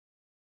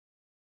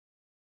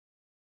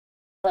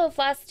Hello,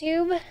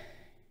 FlossTube.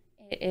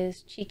 It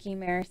is Cheeky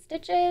Mare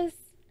Stitches,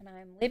 and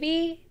I'm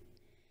Libby.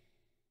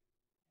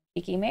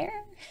 Cheeky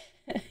Mare.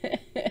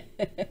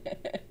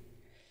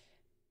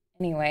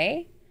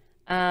 Anyway,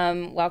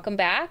 welcome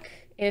back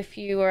if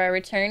you are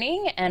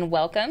returning, and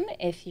welcome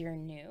if you're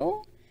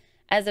new.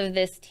 As of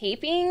this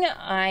taping,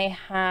 I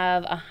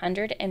have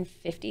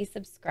 150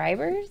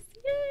 subscribers.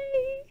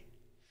 Yay!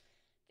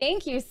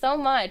 Thank you so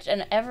much,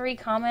 and every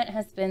comment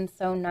has been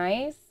so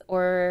nice,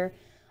 or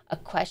a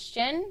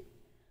question.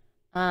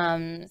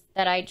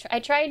 That I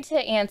tried to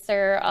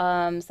answer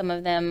some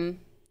of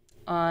them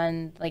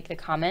on like the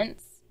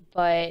comments,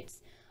 but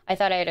I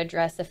thought I'd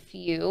address a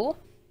few,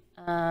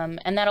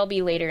 and that'll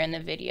be later in the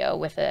video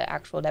with an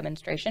actual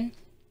demonstration,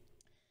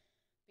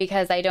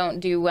 because I don't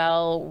do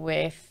well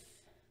with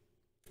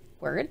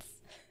words.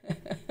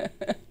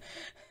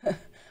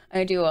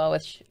 I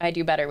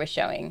do better with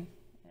showing,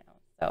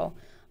 so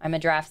I'm a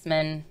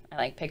draftsman. I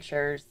like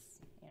pictures,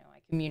 I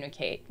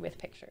communicate with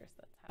pictures.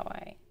 That's how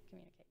I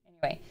communicate.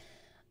 Anyway.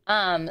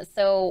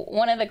 So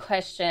one of the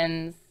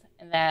questions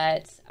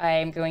that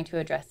I'm going to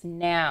address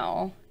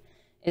now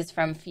is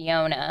from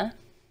Fiona,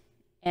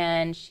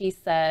 and she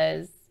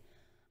says,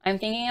 I'm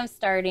thinking of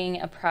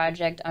starting a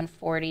project on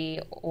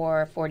 40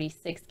 or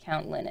 46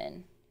 count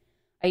linen.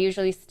 I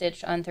usually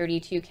stitch on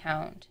 32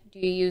 count. Do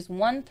you use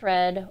one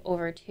thread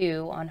over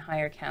two on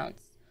higher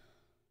counts?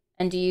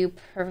 And do you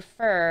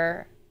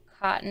prefer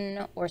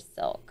cotton or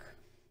silk?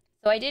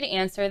 So I did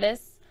answer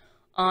this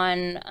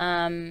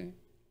on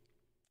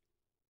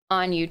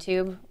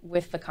YouTube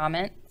with the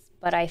comments,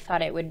 but I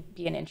thought it would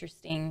be an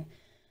interesting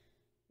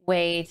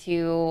way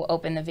to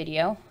open the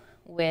video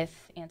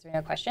with answering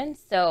a question.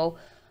 So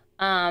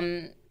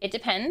it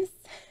depends.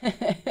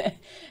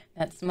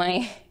 That's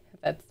my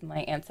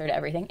answer to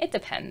everything. It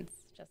depends,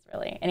 just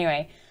really.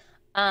 Anyway,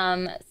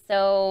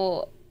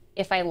 so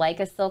if I like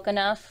a silk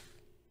enough,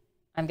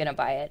 I'm gonna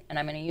buy it and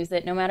I'm gonna use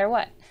it no matter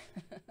what.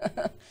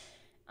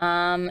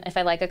 If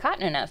I like a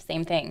cotton enough,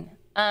 same thing.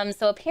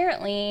 So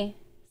apparently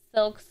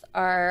silks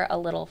are a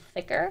little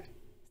thicker.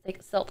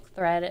 Like silk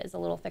thread is a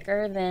little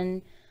thicker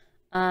than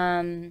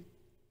cotton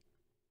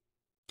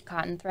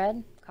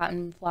thread,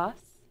 cotton floss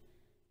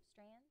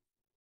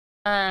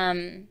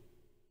strand.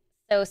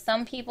 So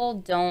some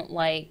people don't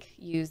like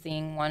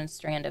using one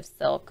strand of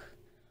silk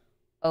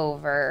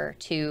over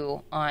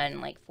two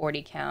on like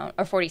 40 count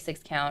or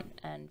 46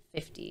 count and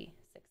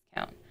 56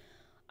 count.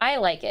 I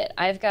like it.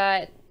 I've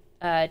got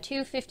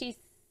 3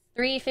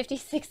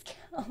 56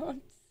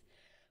 counts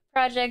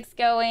projects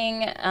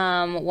going.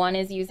 One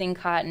is using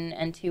cotton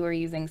and two are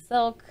using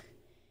silk,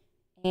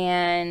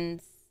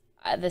 and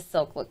the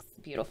silk looks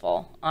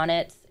beautiful on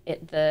it.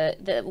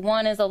 The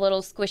one is a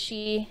little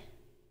squishy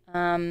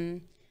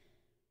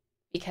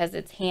because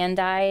it's hand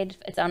dyed.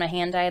 It's on a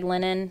hand dyed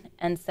linen,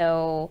 and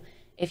so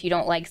if you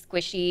don't like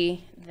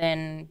squishy,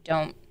 then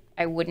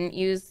I wouldn't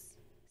use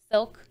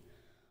silk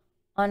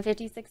on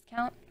 56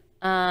 count.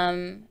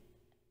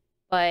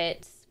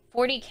 But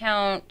 40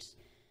 count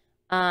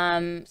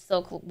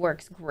silk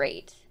works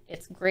great.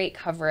 It's great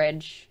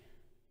coverage,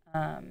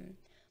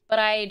 but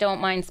I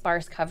don't mind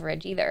sparse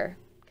coverage either,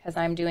 because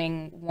I'm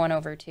doing 1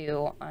 over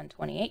 2 on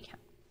 28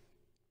 count.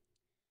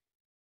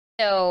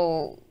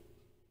 So,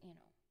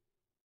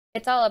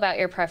 it's all about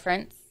your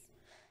preference,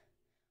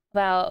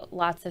 about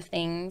lots of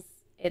things.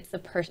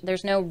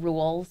 There's no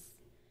rules.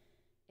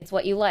 It's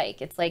what you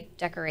like. It's like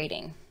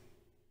decorating.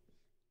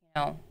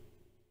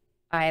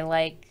 I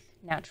like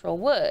natural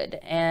wood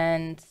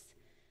and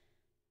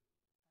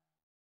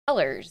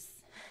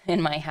colors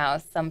in my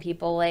house. Some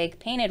people like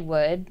painted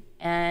wood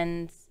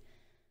and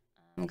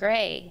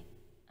gray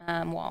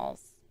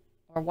walls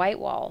or white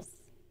walls,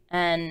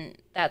 and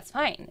that's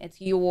fine. It's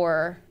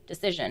your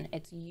decision.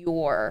 It's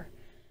your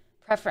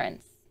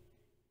preference.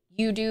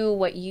 You do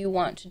what you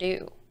want to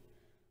do.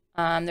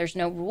 There's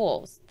no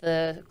rules.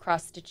 The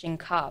cross-stitching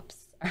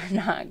cops are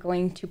not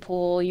going to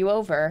pull you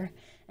over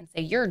and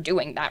say you're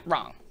doing that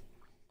wrong.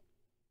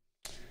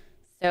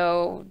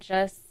 So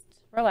just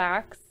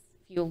relax.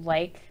 If you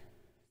like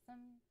some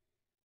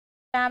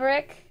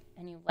fabric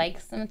and you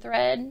like some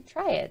thread,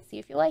 try it. See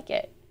if you like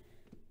it.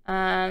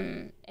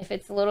 If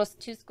it's a little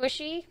too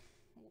squishy,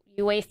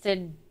 you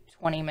wasted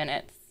 20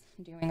 minutes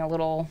doing a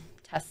little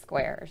test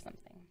square or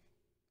something.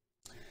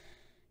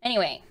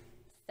 Anyway,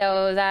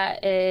 so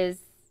that is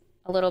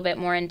a little bit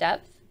more in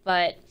depth,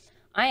 but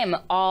I am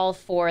all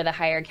for the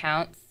higher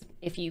counts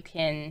if you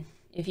can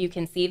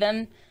see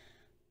them,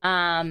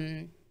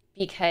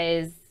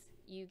 because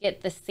you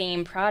get the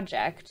same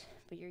project,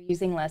 but you're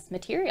using less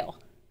material.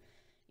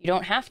 You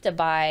don't have to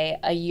buy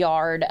a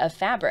yard of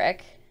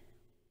fabric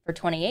for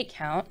 28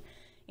 count.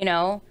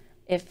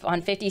 If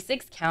on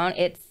 56 count,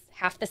 it's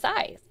half the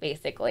size,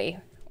 basically,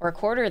 or a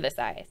quarter the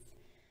size.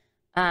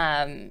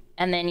 And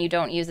then you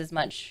don't use as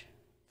much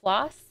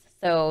floss.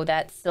 So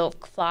that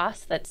silk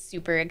floss, that's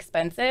super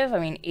expensive. I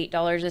mean,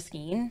 $8 a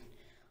skein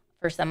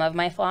for some of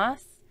my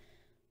floss.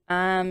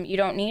 You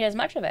don't need as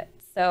much of it.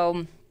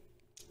 So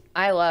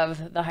I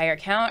love the higher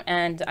count,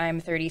 and I'm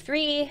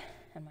 33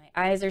 and my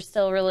eyes are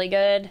still really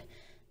good.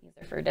 These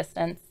for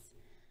distance.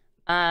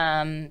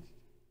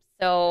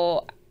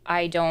 So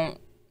I'm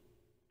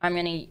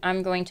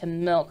going to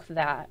milk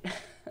that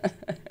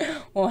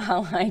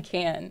while I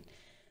can.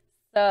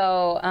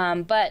 So,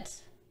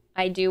 but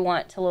I do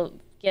want to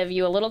give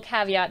you a little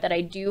caveat that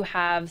I do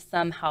have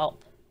some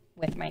help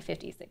with my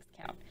 56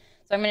 count.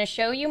 So I'm going to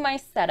show you my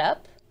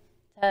setup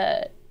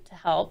to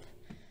help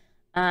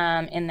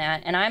in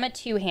that. And I'm a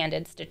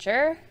two-handed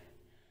stitcher.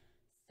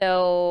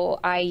 So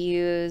I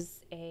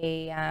use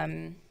a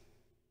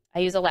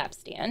lap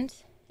stand.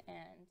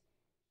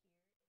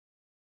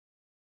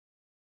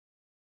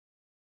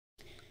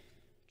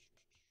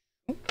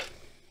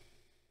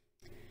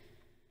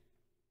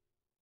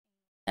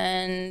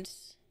 And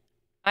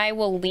I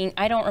will link,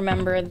 I don't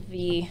remember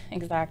the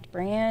exact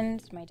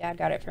brand. My dad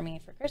got it for me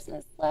for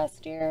Christmas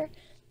last year.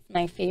 It's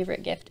my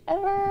favorite gift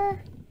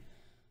ever.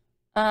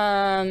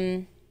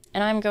 And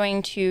I'm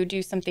going to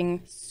do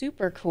something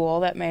super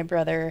cool that my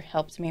brother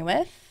helped me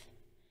with.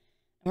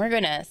 And we're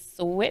going to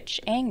switch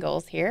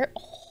angles here.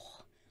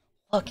 Oh,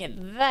 look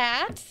at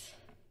that.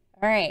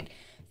 All right.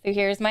 So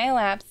here's my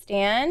lap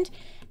stand,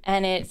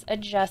 and it's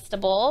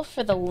adjustable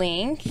for the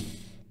length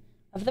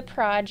of the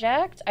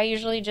project. I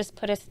usually just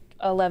put a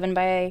 11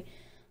 by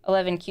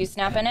 11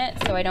 Q-snap in it,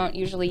 so I don't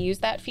usually use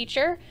that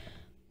feature,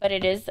 but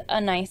it is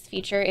a nice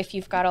feature if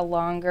you've got a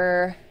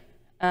longer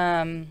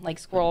like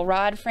scroll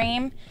rod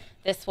frame.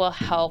 This will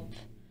help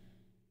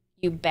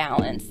you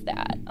balance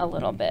that a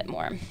little bit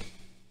more.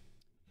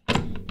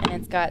 And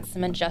it's got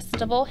some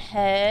adjustable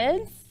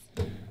heads,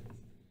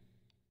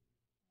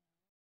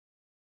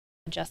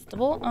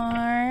 adjustable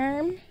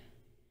arm,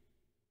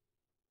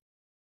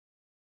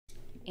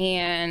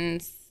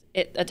 and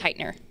a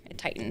tightener. It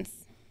tightens.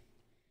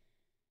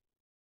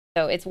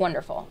 So it's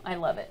wonderful. I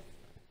love it.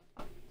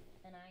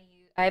 And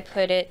I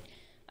put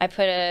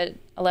a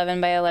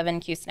 11 by 11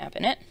 Q-snap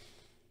in it.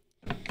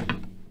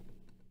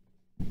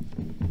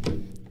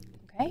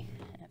 Okay,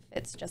 and it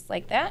fits just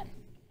like that.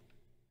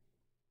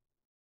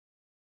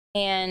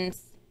 And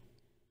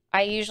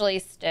I usually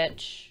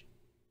stitch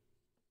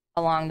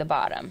along the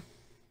bottom.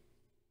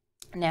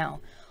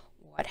 Now,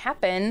 what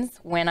happens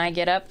when I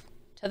get up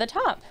to the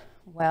top?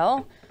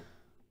 Well,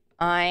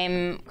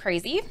 I'm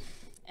crazy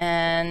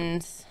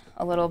and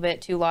a little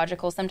bit too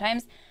logical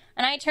sometimes,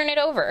 and I turn it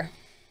over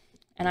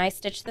and I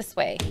stitch this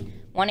way,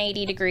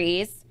 180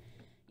 degrees.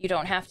 You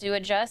don't have to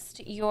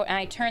adjust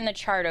I turn the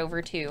chart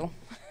over too.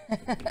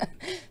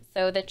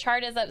 So the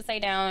chart is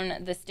upside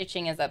down, the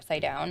stitching is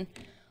upside down,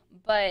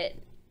 but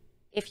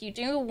if you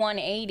do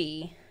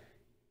 180,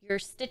 your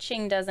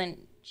stitching doesn't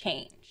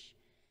change.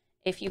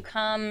 If you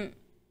come,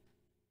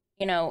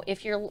 you know,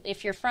 if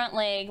your front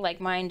leg, like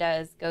mine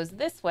does, goes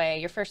this way,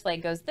 your first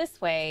leg goes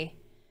this way,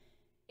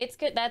 it's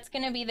good. That's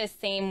going to be the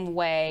same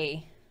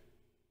way,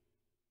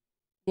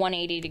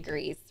 180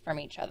 degrees from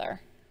each other.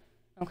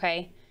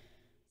 Okay.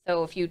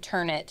 So if you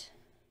turn it,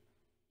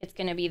 it's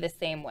going to be the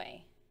same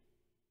way.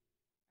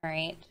 All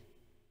right.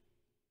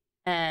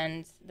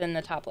 And then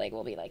the top leg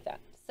will be like that.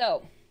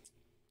 So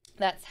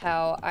that's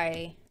how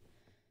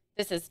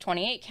this is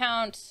 28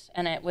 count,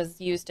 and it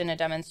was used in a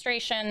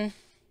demonstration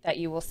that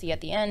you will see at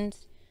the end.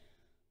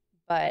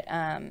 But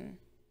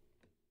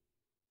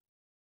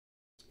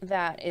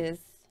that is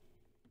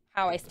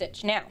how I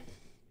stitch. Now,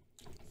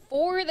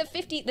 for the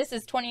 50, this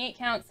is 28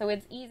 count, so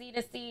it's easy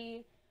to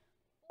see.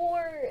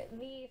 For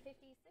the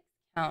 56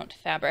 count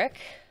fabric,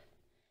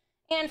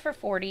 and for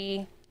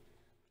 40,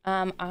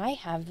 I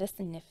have this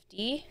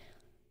nifty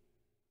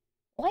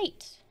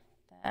light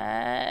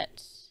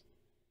that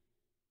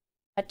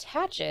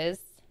attaches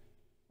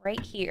right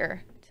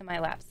here to my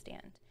lap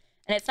stand.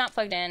 And it's not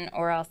plugged in,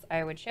 or else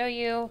I would show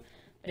you,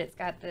 but it's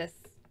got this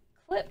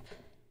clip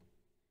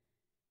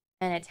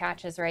and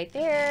attaches right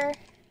there.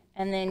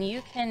 And then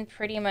you can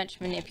pretty much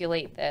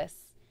manipulate this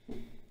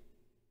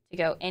to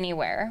go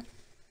anywhere.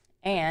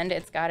 And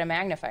it's got a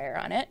magnifier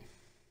on it.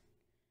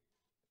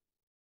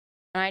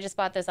 And I just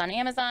bought this on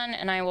Amazon,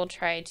 and I will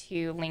try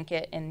to link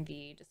it in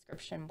the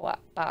description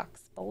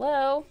box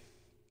below.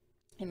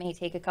 It may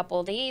take a couple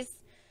of days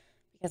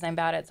because I'm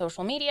bad at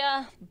social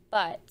media,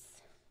 but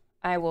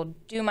I will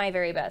do my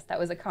very best. That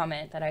was a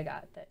comment that I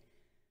got, that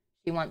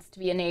she wants to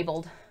be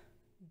enabled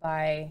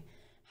by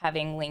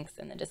having links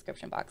in the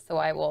description box. So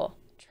I will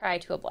try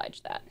to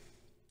oblige that.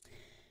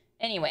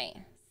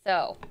 Anyway,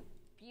 so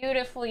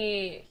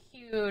beautifully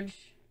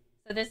huge.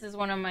 So this is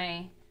one of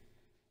my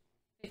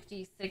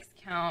 56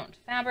 count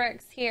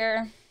fabrics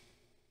here.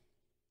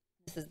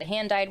 This is the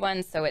hand dyed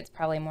one, so it's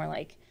probably more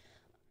like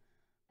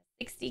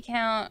 60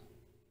 count,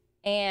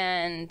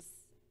 and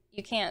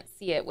you can't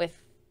see it with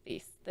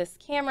this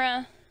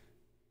camera,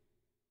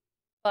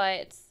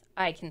 but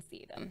I can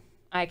see them.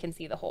 I can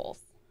see the holes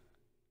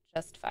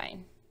just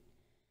fine.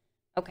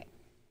 Okay,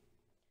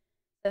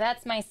 so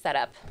that's my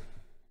setup,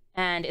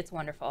 and it's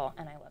wonderful,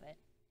 and I love it.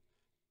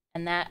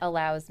 And that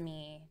allows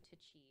me to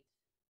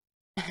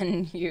cheat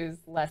and use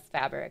less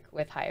fabric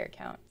with higher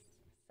counts.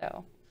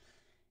 So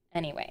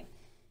anyway,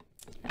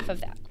 enough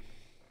of that.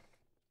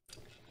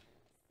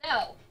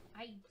 So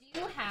I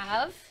do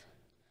have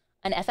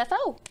an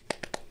FFO.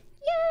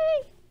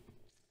 Yay!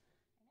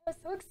 That was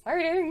so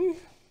exciting.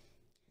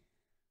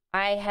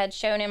 I had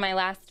shown in my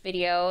last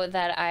video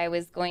that I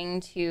was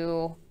going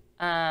to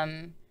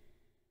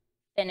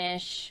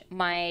finish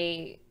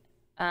my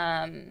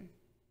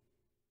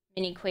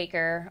mini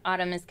Quaker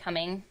Autumn is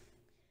Coming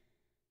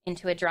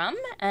into a drum,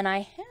 and I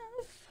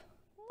have,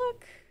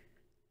 look,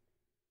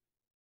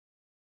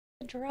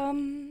 the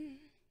drum.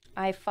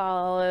 I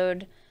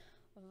followed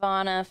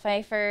Vanna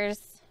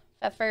Pfeiffer's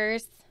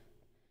Pfeffers.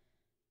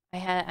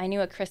 I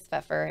knew a Chris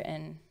Pfeffer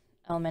in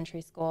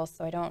elementary school,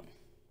 so I don't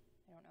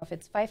know if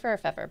it's Pfeiffer or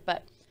Pfeffer,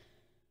 but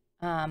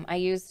I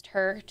used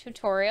her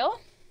tutorial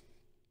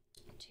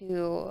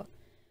to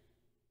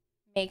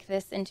make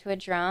this into a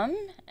drum,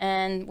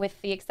 and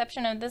with the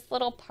exception of this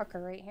little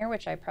pucker right here,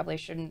 which I probably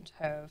shouldn't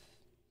have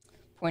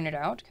pointed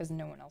out because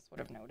no one else would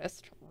have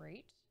noticed,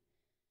 right?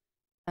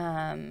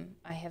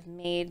 I have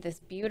made this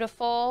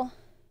beautiful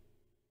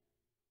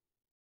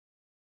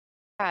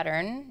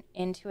pattern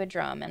into a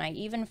drum, and I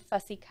even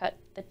fussy cut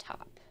the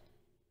top.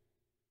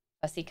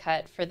 Fussy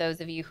cut, for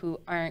those of you who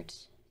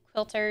aren't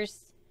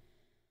quilters,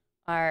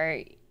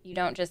 you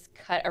don't just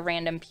cut a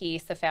random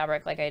piece of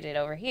fabric like I did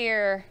over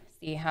here.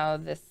 See how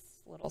this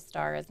little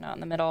star is not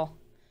in the middle?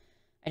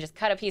 I just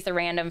cut a piece of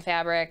random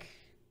fabric,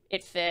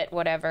 it fit,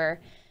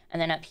 whatever.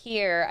 And then up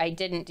here, I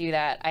didn't do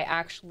that. I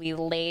actually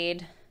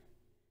laid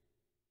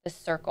the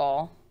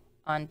circle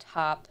on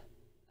top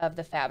of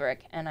the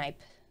fabric, and I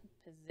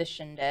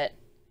positioned it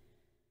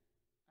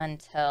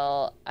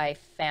until I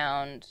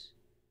found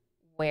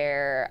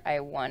where I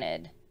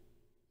wanted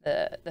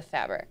the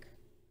fabric.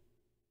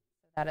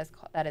 That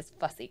is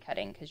fussy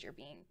cutting, because you're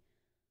being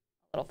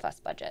a little fuss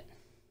budget,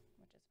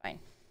 which is fine.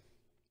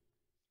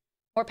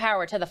 More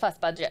power to the fuss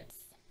budgets.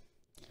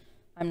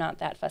 I'm not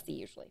that fussy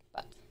usually,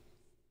 but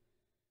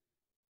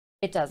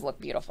it does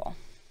look beautiful.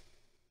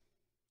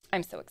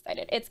 I'm so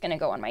excited. It's going to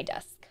go on my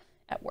desk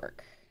at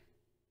work.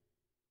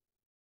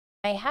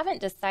 I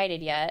haven't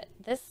decided yet.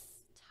 This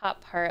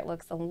top part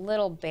looks a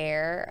little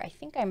bare. I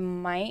think I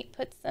might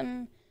put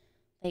some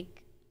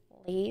like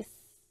lace,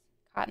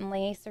 cotton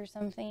lace or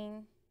something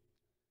on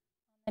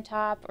the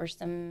top, or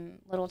some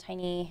little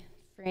tiny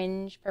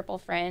fringe, purple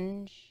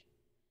fringe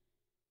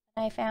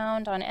that I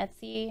found on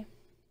Etsy.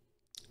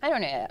 I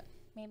don't know yet.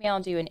 Maybe I'll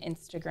do an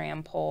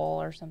Instagram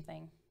poll or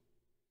something.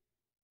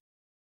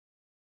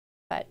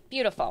 But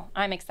beautiful.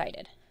 I'm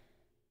excited.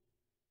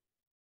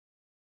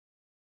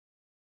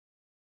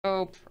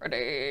 So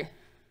pretty.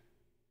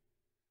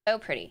 So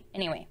pretty.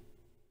 Anyway,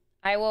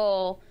 I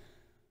will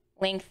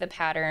link the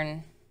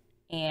pattern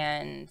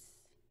and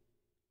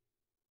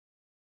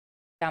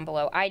down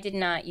below. I did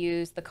not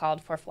use the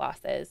called for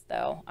flosses,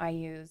 though. I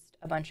used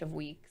a bunch of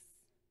weeks.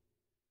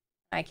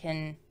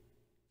 I'm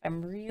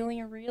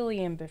really,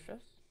 really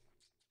ambitious.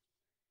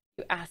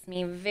 You asked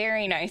me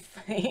very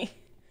nicely.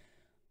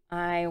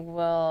 I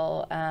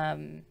will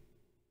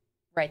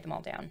write them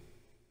all down.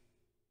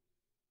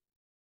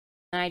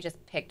 And I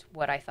just picked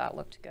what I thought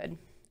looked good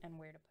and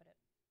where to put it.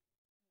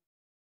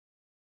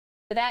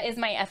 So that is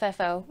my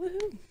FFO.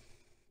 Woohoo!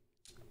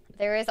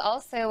 There is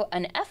also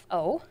an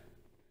FO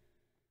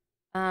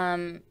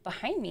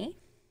behind me.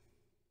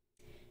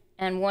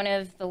 And one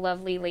of the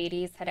lovely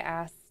ladies had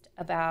asked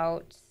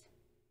about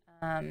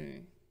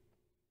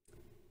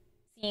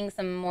seeing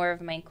some more of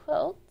my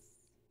quilts.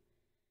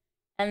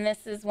 And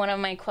this is one of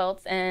my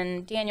quilts,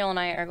 and Daniel and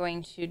I are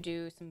going to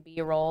do some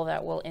B-roll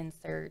that we'll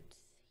insert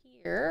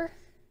here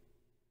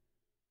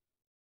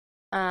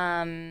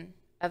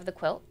of the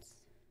quilts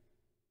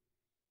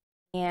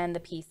and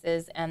the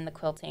pieces and the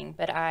quilting.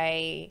 But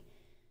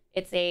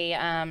it's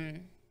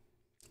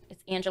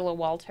Angela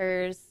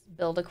Walters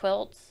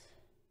Build-A-Quilt,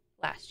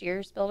 last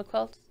year's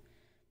Build-A-Quilt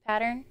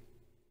pattern.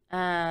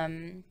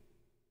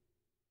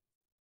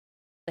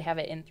 They have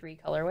it in 3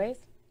 colorways.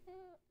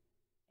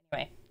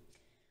 Anyway.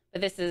 But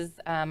this is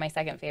my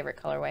second favorite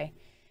colorway.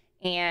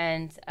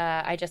 And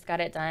I just got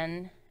it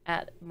done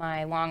at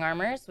my Long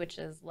Armors, which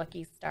is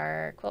Lucky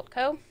Star Quilt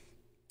Co.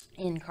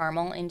 in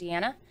Carmel,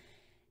 Indiana.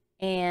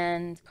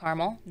 And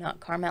Carmel, not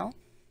Carmel.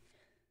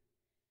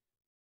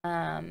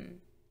 And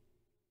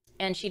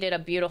she did a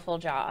beautiful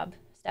job.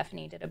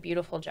 Stephanie did a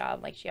beautiful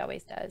job, like she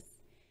always does.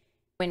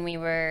 When we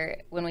were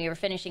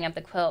finishing up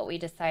the quilt, we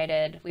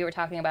decided, we were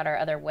talking about our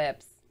other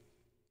WIPs.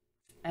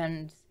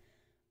 And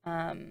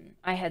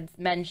I had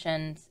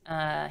mentioned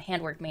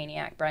Handwork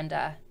Maniac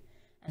Brenda,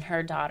 and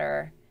her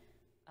daughter.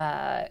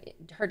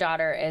 Her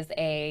daughter is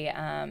a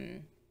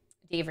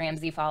Dave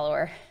Ramsey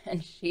follower,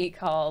 and she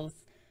calls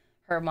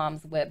her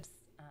mom's WIPs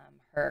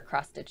her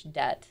cross-stitch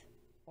debt,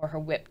 or her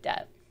WIP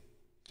debt.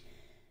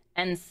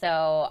 And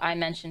so I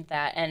mentioned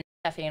that, and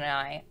Stephanie and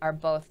I are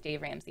both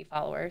Dave Ramsey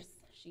followers.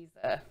 She's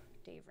a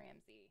Dave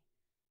Ramsey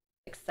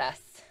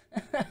success.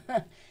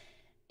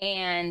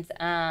 And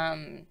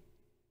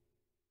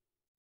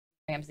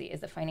Ramsey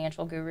is a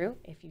financial guru.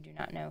 If you do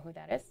not know who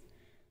that is,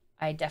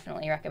 I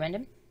definitely recommend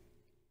him.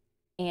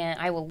 And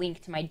I will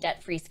link to my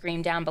debt-free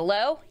scream down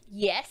below.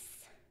 Yes.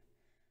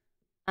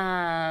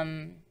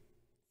 I'm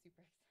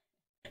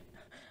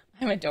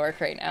a dork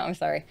right now. I'm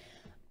sorry.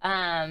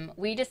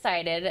 we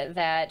decided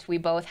that we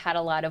both had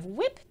a lot of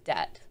WIP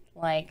debt,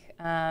 like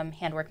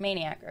Handwork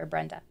Maniac or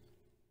Brenda.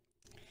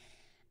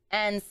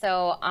 And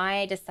so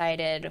I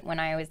decided when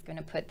I was going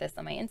to put this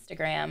on my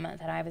Instagram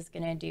that I was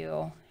going to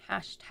do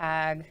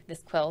hashtag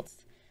this quilt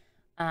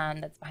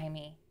that's behind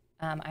me.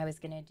 I was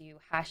going to do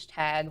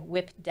hashtag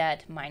WIP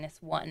debt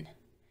 -1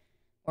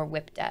 or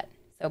WIP debt.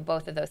 So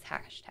both of those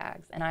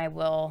hashtags, and I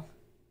will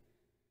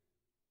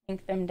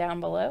link them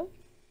down below,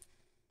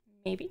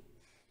 maybe.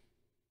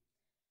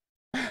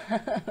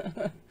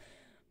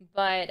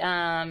 But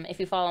if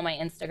you follow my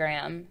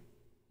Instagram,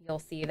 you'll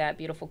see that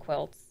beautiful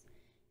quilts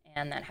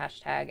and that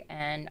hashtag,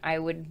 and I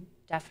would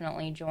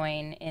definitely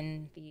join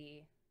in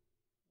the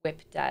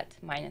WIP debt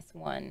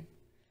 -1.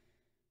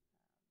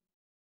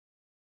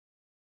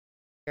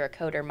 You're a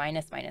coder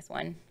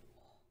 -1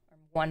 or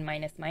 1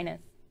 minus.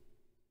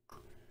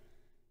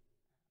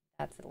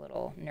 That's a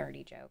little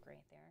nerdy joke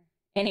right there.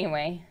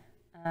 Anyway,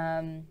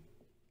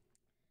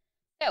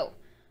 so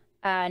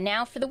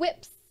now for the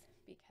WIPs,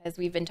 because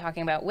we've been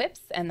talking about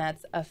WIPs, and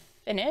that's a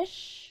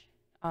finished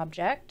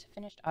object.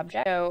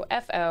 So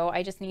FO,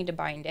 I just need to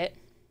bind it,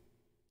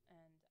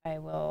 and I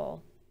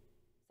will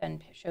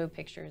show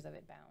pictures of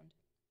it bound.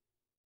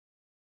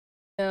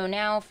 So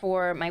now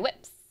for my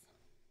WIPs.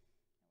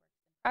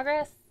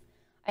 Progress.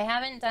 I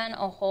haven't done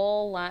a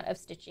whole lot of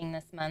stitching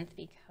this month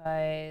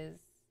because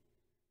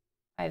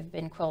I've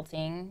been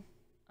quilting,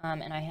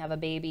 and I have a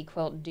baby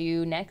quilt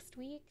due next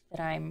week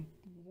that I'm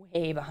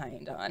way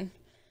behind on.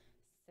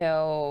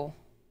 So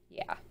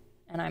yeah,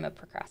 and I'm a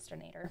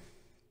procrastinator.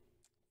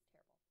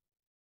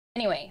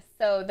 Anyway,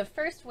 so the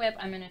first WIP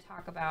I'm going to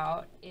talk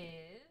about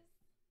is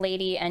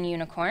Lady and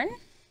Unicorn,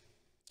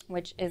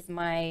 which is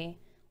my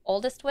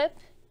oldest WIP,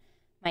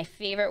 my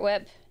favorite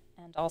WIP,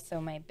 and also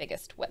my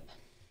biggest WIP.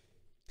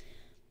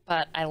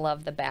 But I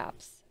love the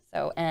BAPs.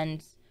 So,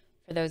 and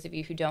for those of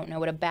you who don't know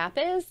what a BAP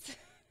is,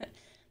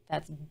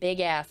 that's big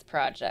ass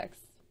projects.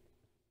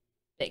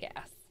 Big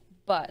ass.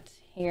 But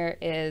here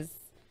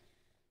is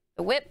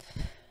the WIP,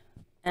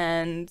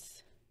 and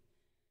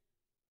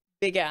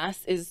big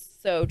ass is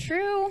so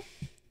true.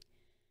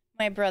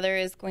 My brother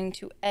is going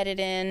to edit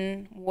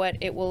in what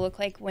it will look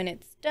like when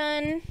it's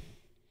done,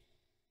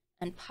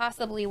 and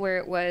possibly where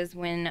it was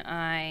when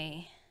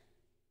I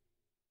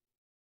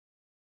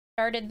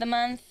started the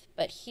month,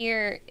 but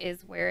here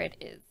is where it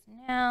is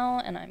now,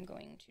 and I'm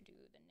going to do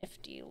the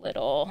nifty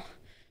little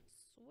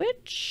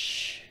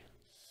switch.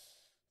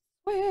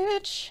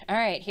 All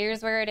right,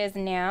 here's where it is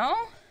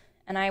now,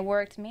 and I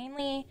worked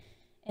mainly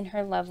in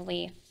her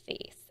lovely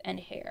face and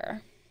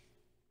hair.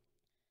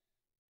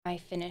 I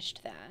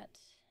finished that,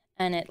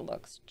 and it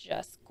looks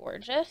just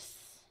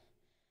gorgeous.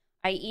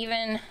 I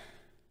even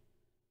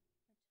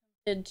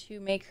attempted to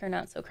make her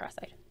not so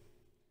cross-eyed.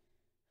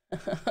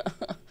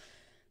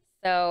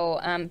 So,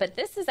 but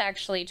this is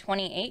actually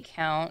 28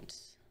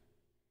 count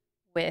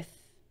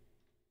with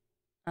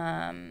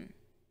the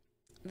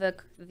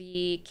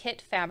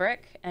kit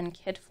fabric and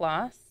kit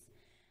floss,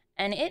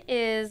 and it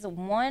is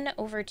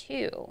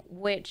 1/2,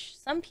 which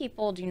some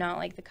people do not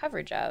like the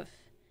coverage of.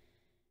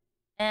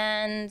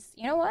 And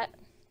you know what?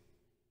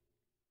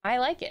 I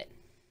like it.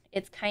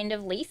 It's kind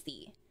of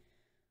lacy.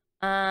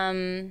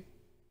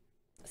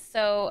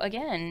 So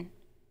again,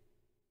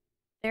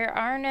 there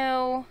are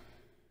no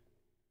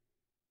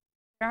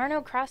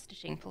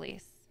cross-stitching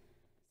police.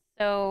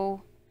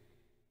 So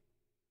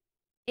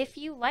if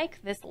you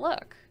like this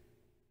look,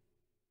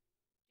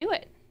 do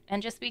it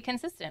and just be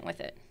consistent with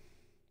it.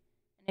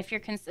 And if you're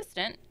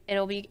consistent,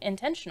 it'll be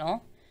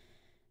intentional.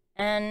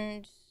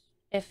 And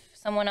if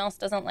someone else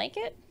doesn't like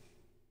it,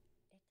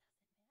 it doesn't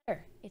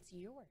matter. It's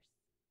yours.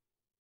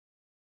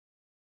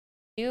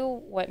 Do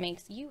what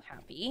makes you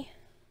happy.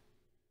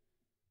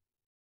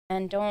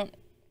 And don't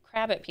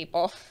crab at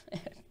people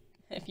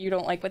if you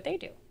don't like what they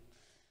do.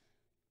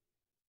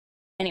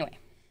 Anyway,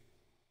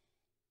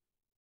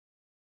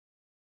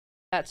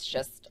 that's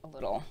just a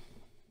little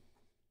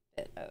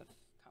bit of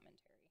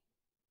commentary.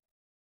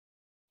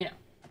 You know,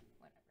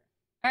 whatever.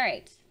 All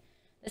right.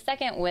 The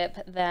second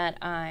WIP that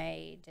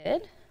I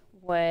did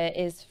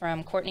is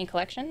from Cortney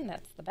Collection.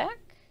 That's the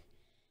back.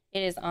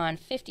 It is on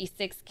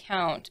 56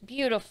 count.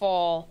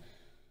 Beautiful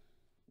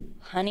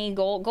honey,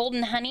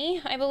 golden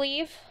honey, I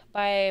believe,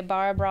 by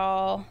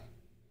Barbara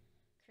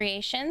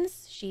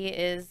Creations. She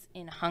is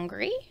in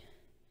Hungary.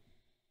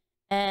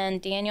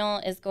 And Daniel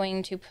is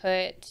going to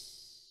put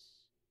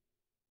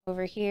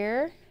over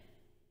here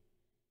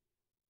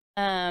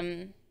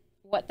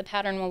what the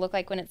pattern will look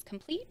like when it's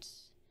complete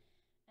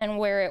and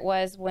where it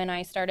was when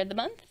I started the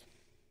month.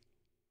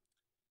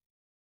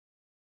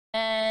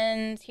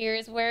 And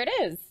here's where it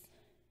is.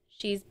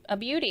 She's a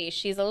beauty.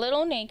 She's a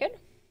little naked.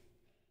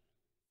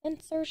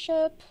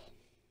 Censorship.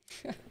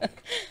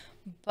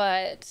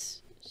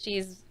 But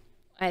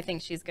I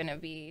think she's going to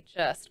be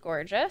just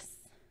gorgeous.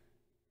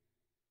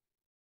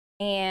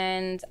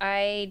 And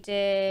I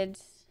did,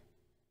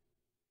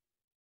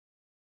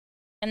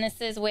 and this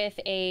is with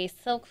a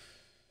Silken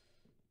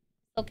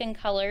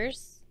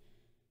Colors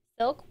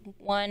silk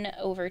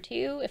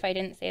 1/2, if I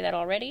didn't say that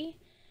already.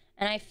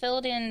 And I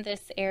filled in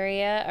this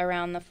area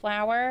around the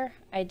flower.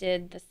 I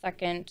did the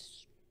second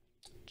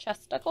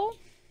chesticle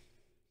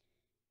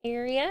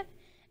area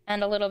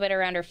and a little bit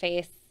around her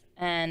face.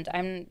 And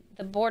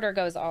the border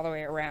goes all the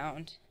way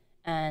around.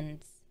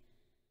 And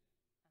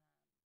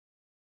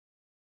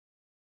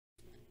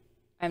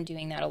I'm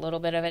doing that a little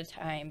bit at a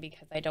time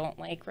because I don't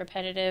like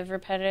repetitive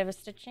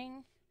stitching,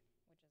 which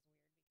is weird.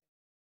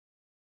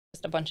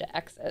 Just a bunch of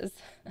X's.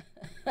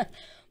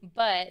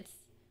 But,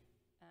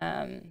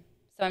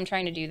 so I'm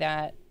trying to do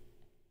that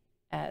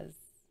as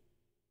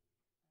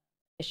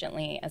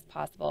efficiently as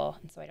possible,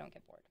 and so I don't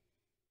get bored.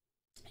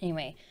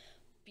 Anyway,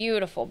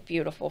 beautiful,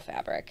 beautiful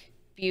fabric.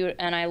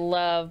 And I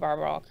love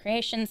Barbara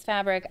Creations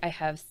fabric. I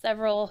have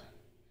several,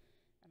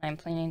 and I'm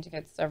planning to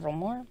get several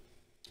more.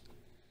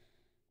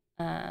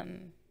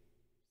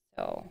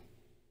 So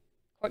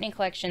Cortney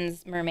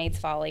Collection's Mermaid's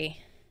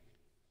Folly.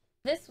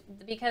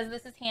 Because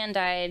this is hand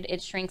dyed,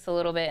 it shrinks a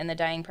little bit in the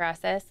dyeing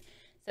process.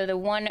 So the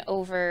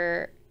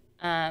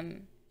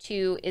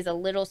 1/2 is a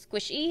little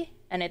squishy,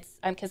 and it's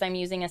because I'm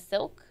using a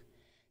silk.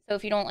 So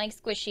if you don't like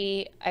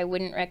squishy, I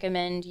wouldn't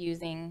recommend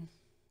using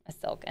a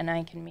silk. And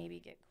I can maybe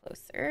get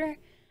closer.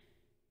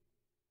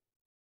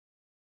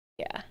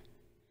 Yeah,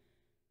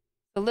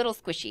 a little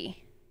squishy,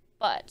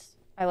 but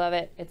I love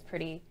it. It's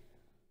pretty.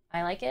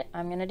 I like it.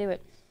 I'm gonna do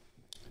it.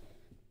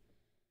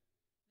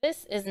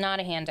 This is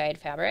not a hand-dyed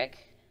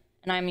fabric,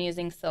 and I'm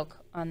using silk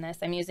on this.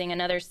 I'm using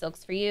another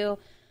Silks for You,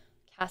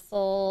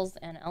 Castles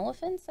and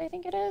Elephants, I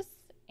think it is,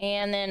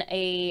 and then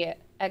a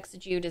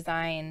XJU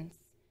Designs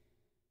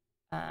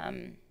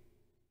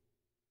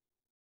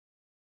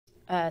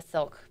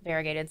silk,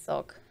 variegated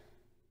silk.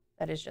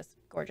 That is just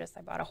gorgeous.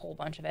 I bought a whole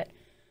bunch of it.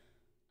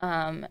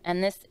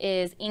 And this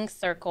is Ink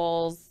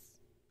Circles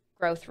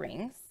Growth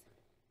Rings.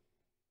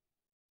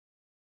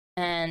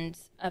 And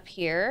up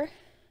here,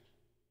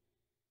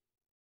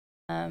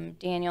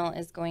 Daniel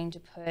is going to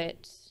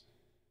put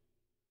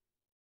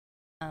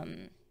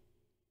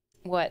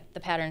what the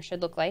pattern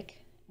should look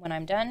like when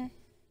I'm done,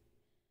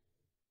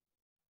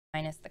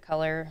 minus the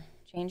color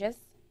changes,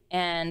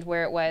 and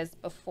where it was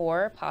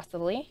before,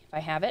 possibly, if I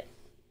have it.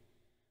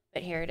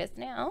 But here it is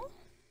now.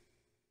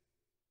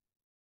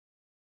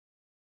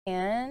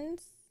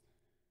 And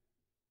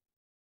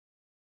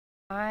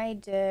I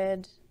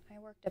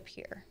worked up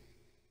here.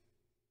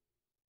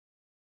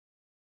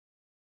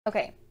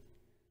 Okay,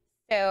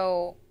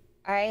 so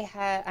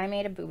I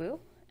made a boo-boo,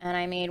 and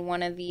I made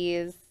one of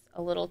these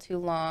a little too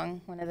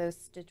long,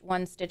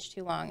 one stitch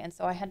too long, and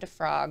so I had to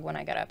frog when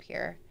I got up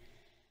here.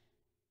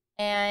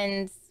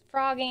 And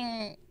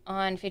frogging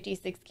on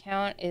 56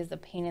 count is a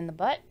pain in the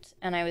butt,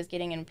 and I was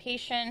getting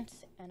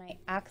impatient, and I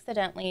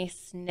accidentally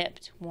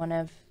snipped one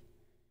of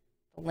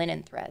the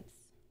linen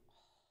threads.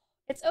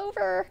 It's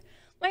over.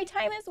 My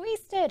time is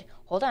wasted.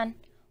 Hold on,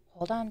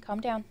 calm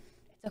down.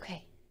 It's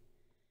okay.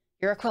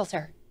 You're a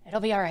quilter. It'll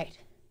be all right.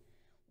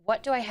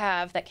 What do I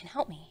have that can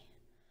help me?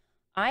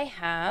 I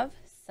have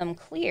some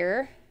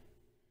clear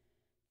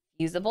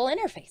fusible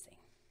interfacing.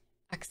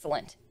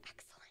 Excellent,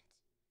 excellent.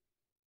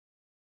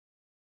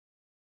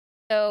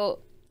 So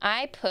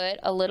I put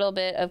a little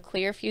bit of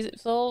clear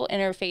fusible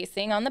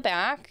interfacing on the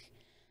back,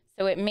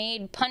 so it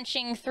made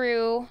punching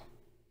through.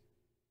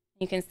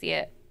 You can see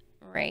it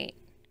right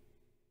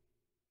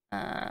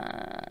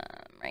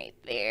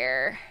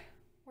there.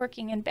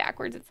 Working in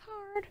backwards, it's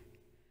hard.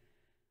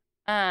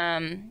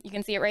 You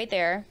can see it right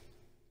there.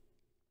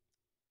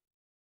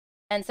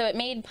 And so it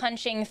made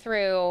punching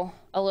through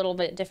a little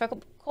bit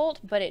difficult,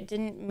 but it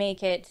didn't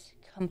make it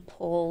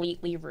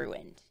completely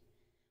ruined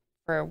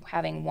for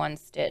having one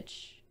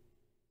stitch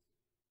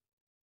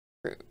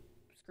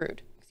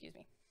screwed, excuse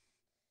me.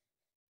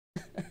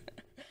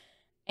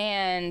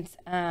 And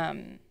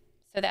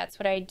so that's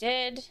what I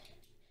did.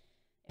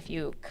 If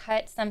you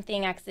cut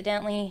something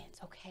accidentally,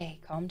 it's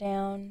okay, calm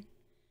down.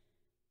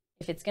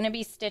 If it's going to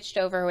be stitched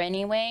over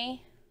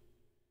anyway,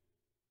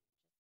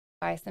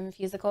 buy some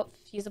fusible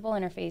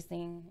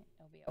interfacing.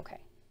 It'll be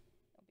okay.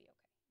 It'll be okay.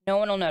 No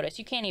one will notice.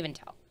 You can't even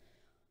tell.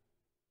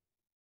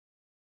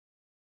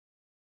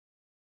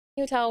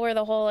 Can you tell where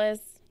the hole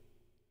is?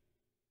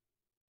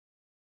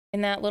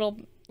 In that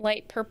little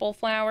light purple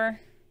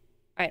flower?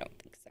 I don't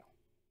think so.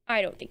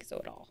 I don't think so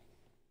at all.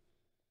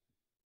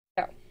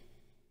 So,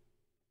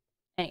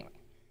 anyway.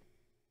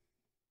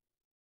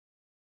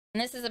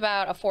 And this is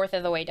about 1/4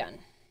 of the way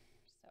done.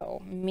 So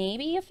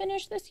maybe a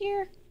finish this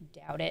year?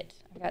 Doubt it.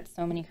 I got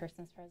so many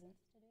Christmas presents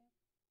to do.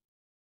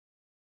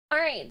 All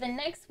right, the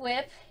next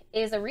WIP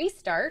is a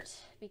restart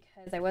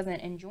because I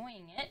wasn't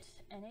enjoying it,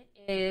 and it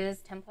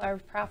is Templar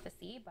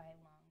Prophecy by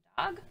Long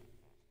Dog.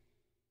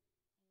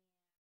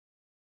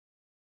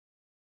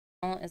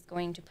 Is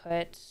going to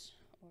put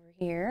over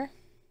here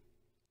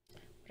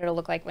what it'll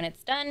look like when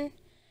it's done.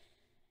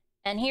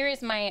 And here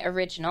is my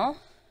original.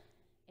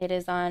 It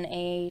is on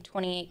a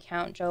 28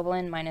 count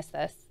Joblin minus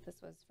this.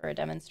 This was for a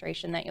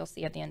demonstration that you'll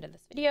see at the end of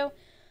this video.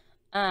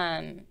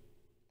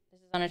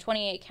 This is on a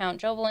 28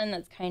 count Joblin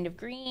that's kind of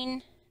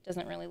green.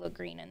 Doesn't really look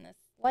green in this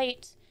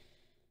light,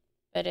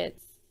 but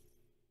it's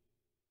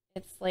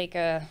like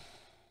a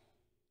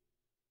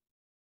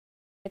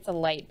It's a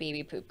light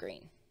baby poop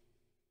green.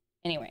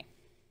 Anyway.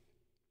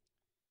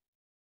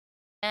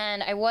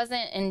 And I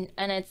wasn't in,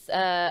 and it's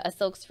a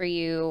Silks for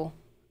You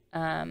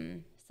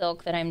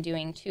silk that I'm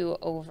doing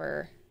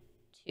 2/2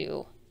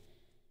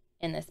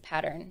 in this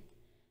pattern.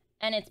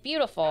 And it's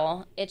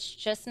beautiful. It's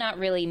just not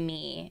really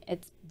me.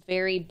 It's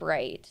very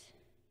bright.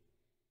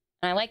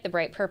 And I like the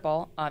bright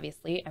purple,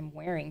 obviously. I'm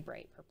wearing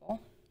bright purple.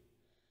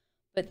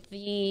 But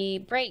the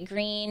bright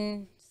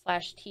green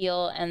 /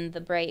 teal and the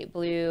bright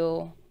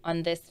blue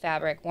on this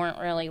fabric weren't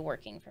really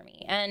working for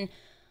me. And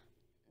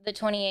the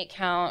 28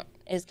 count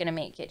is going to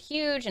make it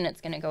huge, and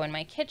it's going to go in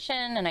my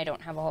kitchen, and I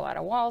don't have a whole lot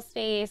of wall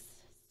space.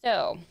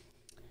 So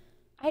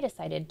I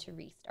decided to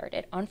restart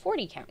it on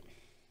 40 count.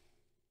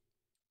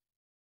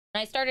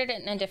 I started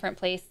it in a different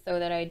place so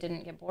that I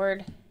didn't get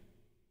bored.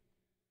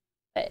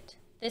 But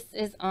this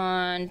is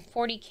on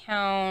 40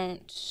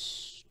 count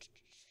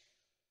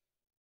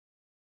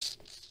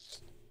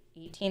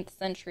 18th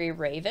century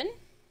Raven.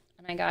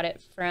 And I got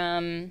it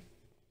from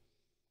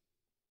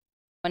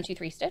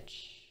 123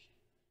 Stitch.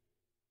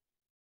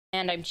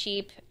 And I'm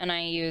cheap, and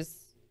I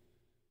use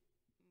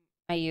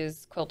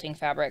quilting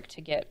fabric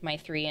to get my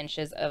 3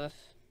 inches of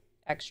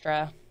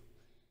extra,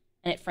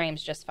 and it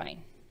frames just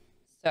fine.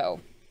 So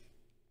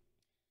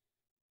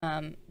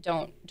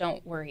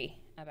don't worry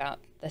about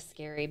the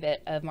scary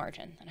bit of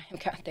margin that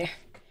I've got there.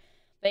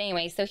 But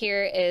anyway, so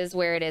here is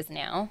where it is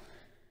now.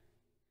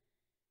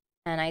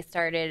 And I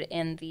started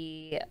in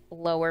the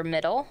lower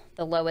middle,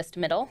 the lowest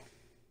middle,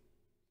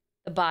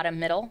 the bottom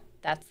middle,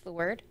 that's the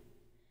word.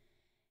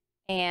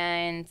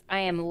 And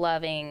I am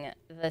loving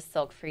the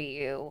Silk for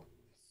You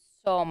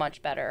so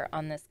much better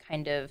on this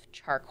kind of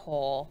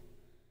charcoal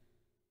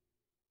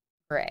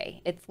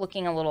gray. It's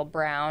looking a little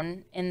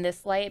brown in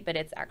this light, but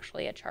it's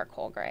actually a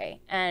charcoal gray,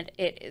 and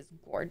it is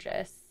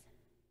gorgeous.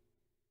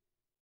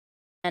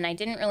 And I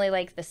didn't really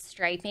like the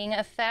striping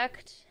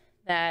effect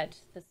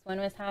that this one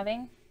was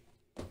having.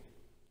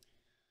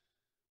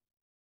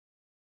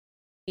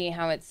 See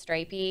how it's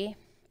stripy?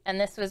 And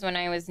this was when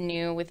I was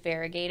new with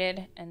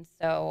variegated, and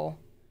so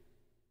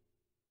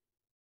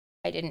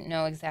I didn't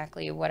know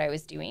exactly what I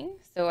was doing.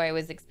 So I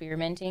was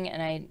experimenting,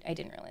 and I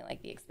didn't really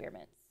like the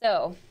experiment.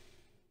 So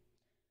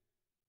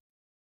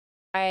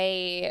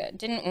I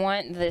didn't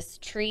want this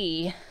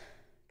tree,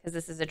 because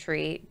this is a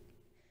tree.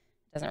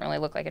 It doesn't really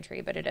look like a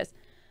tree, but it is.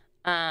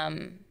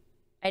 I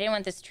didn't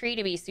want this tree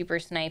to be super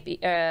stripy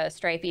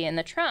in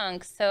the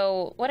trunk.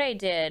 So what I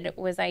did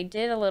was I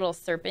did a little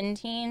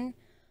serpentine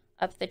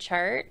up the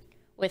chart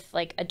with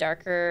like a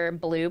darker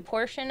blue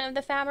portion of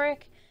the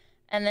fabric.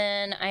 And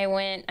then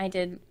I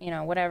did, you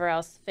know, whatever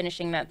else,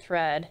 finishing that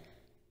thread.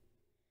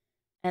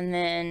 And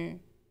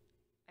then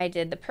I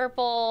did the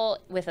purple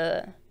with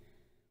a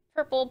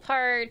purple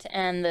part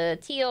and the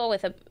teal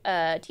with a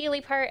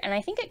tealy part. And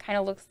I think it kind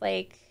of looks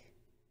like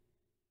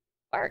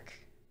bark.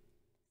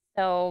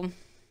 So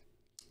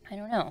I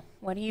don't know.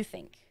 What do you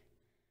think?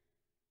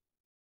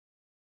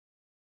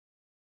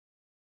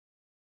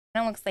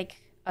 Kind of looks like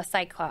a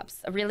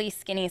cyclops, a really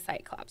skinny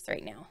cyclops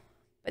right now.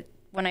 But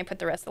when I put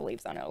the rest of the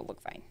leaves on, it'll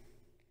look fine.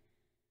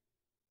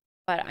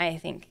 But I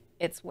think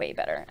it's way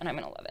better, and I'm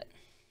going to love it.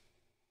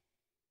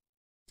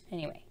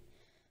 Anyway,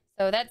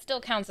 so that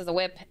still counts as a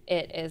WIP.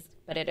 It is,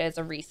 but it is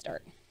a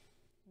restart.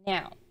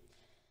 Now,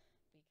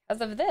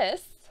 because of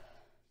this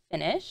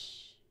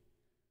finish,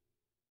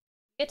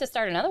 you get to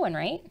start another one,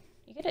 right?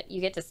 You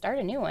get to start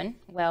a new one.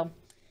 Well,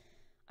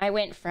 I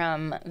went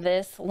from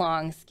this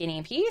long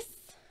skinny piece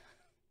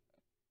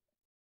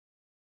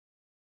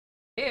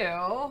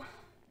to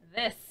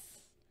this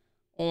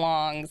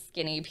long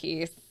skinny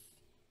piece.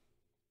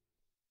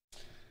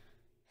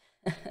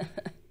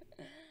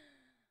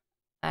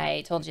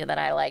 I told you that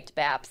I liked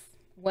BAPs.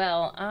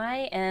 Well,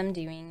 I am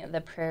doing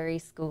the Prairie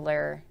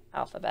Schooler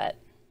alphabet.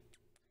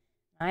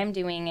 I'm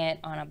doing it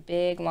on a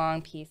big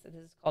long piece. This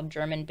is called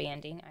German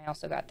banding. I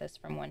also got this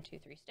from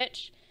 123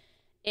 Stitch.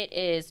 It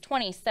is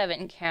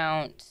 27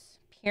 count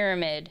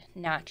pyramid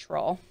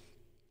natural.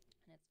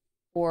 And it's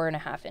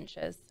 4.5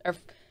 inches, or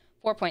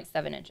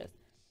 4.7 inches.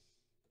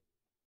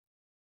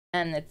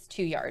 And it's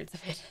 2 yards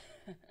of it.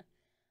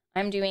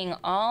 I'm doing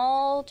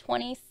all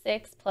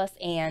 26 plus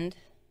and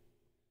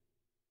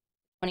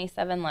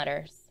 27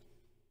 letters,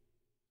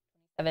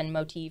 27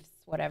 motifs,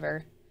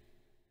 whatever,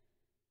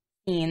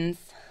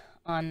 scenes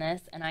on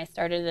this. And I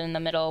started in the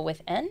middle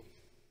with N.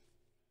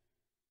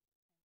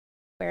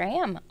 Where I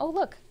am. Oh,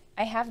 look,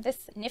 I have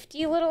this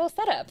nifty little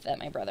setup that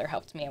my brother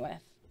helped me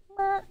with.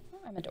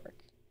 I'm a dork.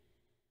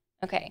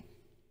 Okay.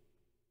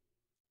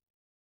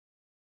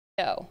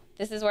 So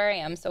this is where I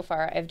am so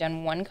far. I've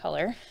done one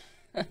color.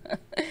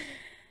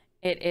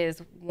 It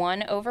is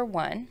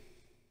 1/1.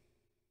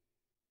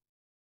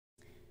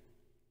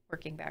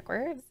 Working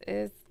backwards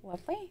is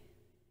lovely.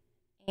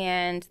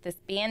 And this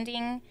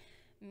banding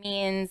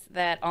means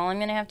that all I'm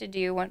going to have to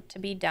do, want to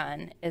be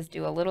done, is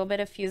do a little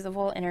bit of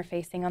fusible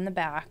interfacing on the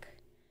back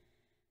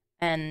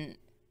and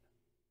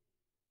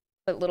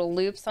put little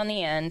loops on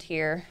the end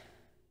here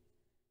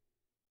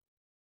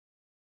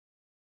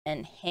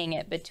and hang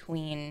it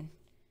between,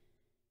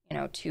 you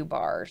know, 2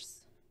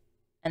 bars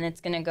and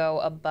it's going to go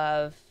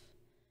above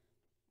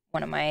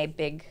one of my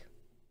big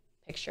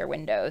picture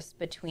windows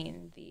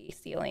between the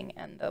ceiling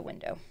and the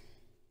window.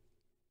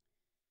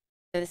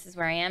 So this is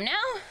where I am now.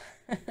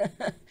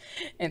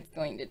 It's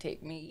going to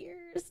take me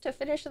years to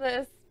finish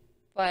this,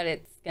 but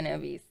it's going to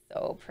be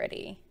so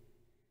pretty.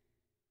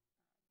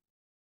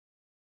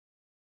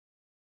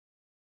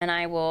 And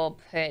I will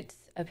put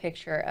a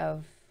picture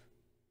of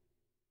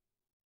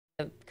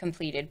the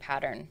completed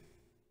pattern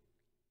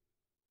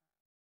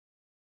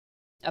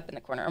up in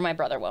the corner, or my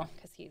brother will,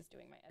 because he's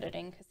doing my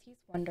editing, because he's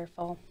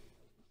wonderful.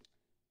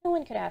 No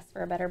one could ask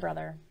for a better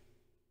brother.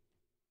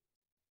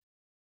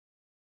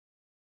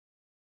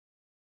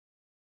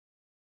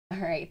 All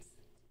right.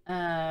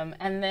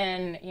 And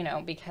then, you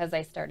know, because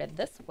I started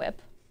this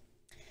WIP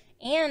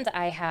and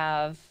I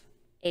have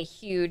a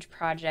huge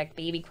project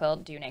baby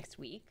quilt due next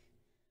week,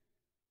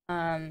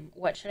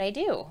 what should I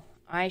do?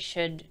 I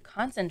should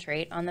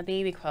concentrate on the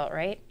baby quilt,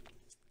 right?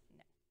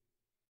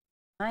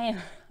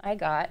 I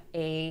got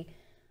a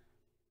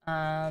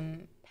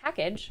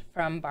package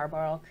from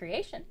Barbara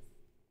Creations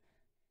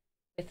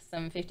with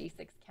some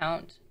 56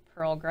 count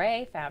pearl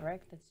gray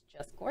fabric that's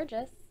just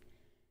gorgeous.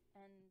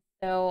 And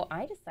so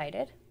I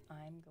decided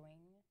I'm going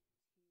to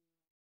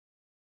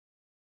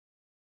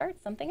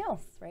start something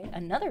else, right?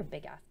 Another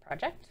big ass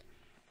project.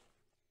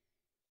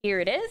 Here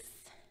it is.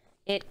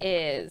 It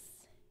is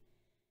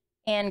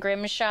Anne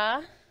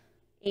Grimshaw,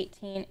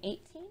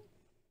 1818,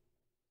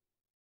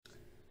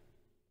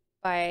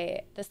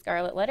 by The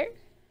Scarlet Letter.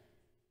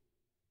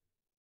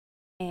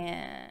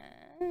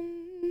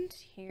 And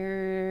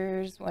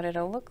here's what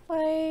it'll look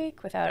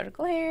like without a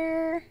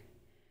glare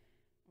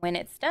when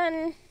it's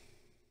done.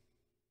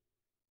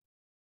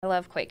 I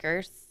love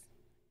Quakers.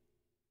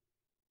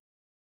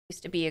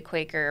 Used to be a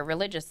Quaker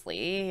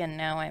religiously, and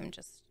now I'm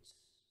just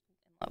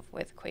in love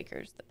with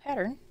Quakers, the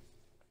pattern.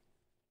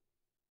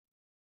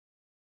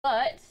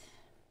 But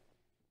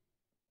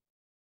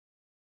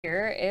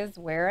here is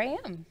where I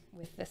am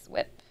with this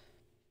WIP.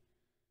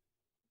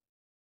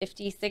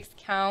 56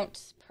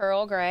 count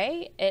pearl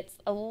gray. It's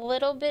a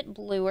little bit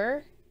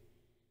bluer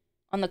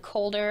on the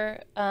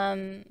colder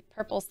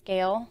purple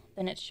scale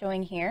than it's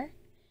showing here.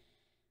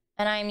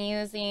 And I'm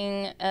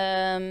using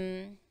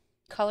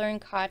Coloring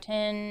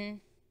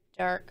Cotton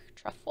Dark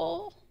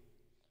Truffle,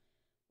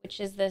 which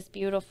is this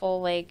beautiful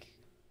like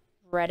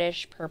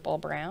reddish purple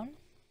brown.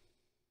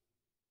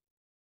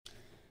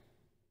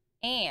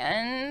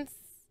 And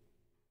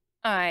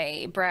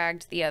I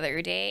bragged the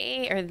other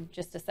day, or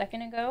just a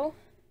second ago,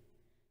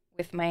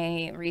 with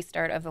my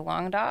restart of the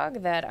long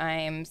dog, that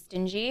I'm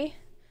stingy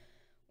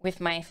with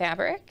my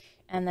fabric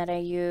and that I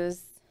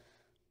use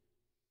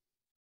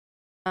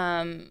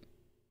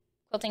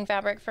quilting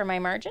fabric for my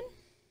margin.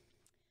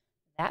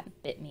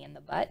 That bit me in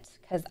the butt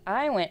because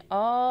I went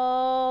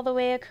all the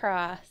way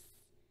across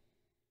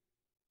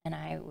and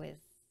I was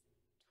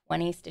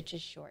 20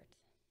 stitches short.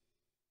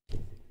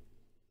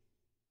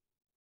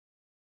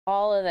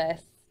 All of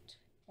this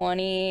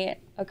 20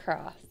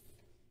 across,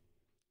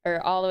 or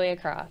all the way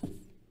across,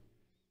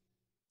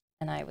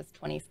 and I was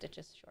 20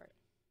 stitches short.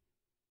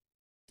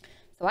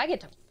 So I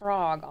get to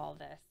frog all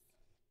this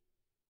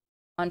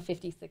on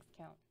 56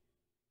 count.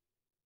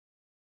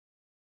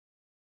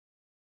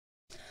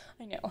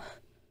 I know,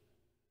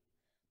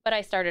 but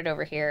I started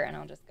over here and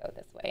I'll just go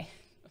this way.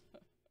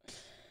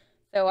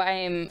 So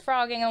I'm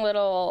frogging a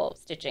little,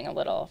 stitching a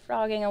little,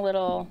 frogging a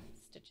little,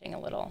 stitching a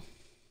little.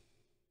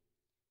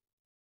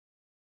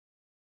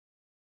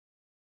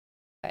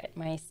 But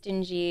my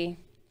stingy,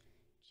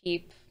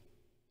 cheap,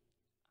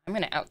 I'm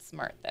going to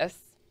outsmart this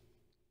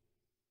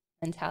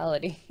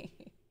mentality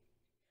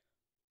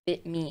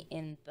bit me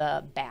in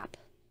the BAP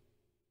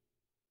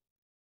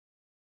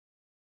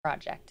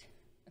project.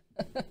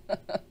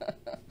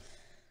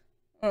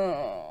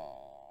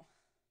 Oh,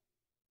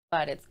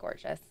 but it's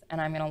gorgeous and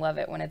I'm going to love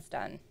it when it's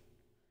done.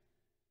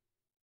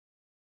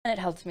 And it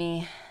helped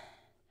me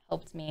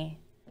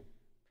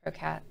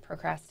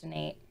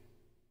procrastinate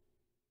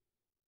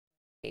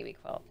baby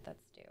quilt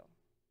that's due.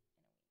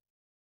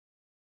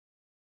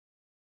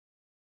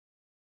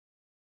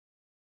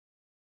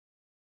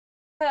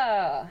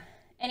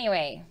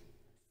 Anyway,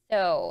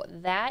 so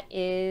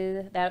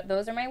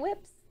those are my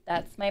WIPs.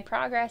 That's my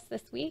progress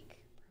this week.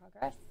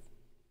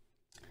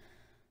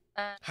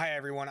 Hi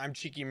everyone, I'm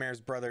Cheeky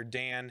Mare's brother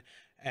Dan,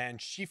 and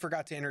she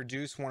forgot to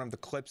introduce one of the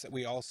clips that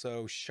we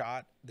also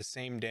shot the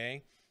same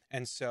day.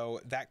 And so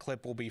that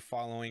clip will be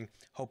following.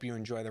 Hope you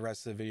enjoy the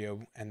rest of the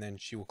video, and then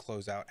she will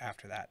close out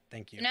after that.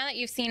 Thank you. So now that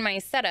you've seen my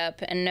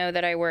setup and know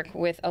that I work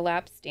with a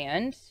lap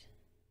stand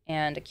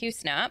and a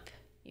Q-snap,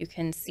 you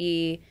can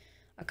see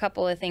a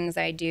couple of things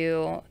I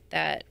do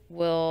that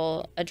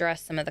will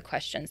address some of the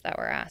questions that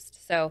were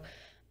asked. So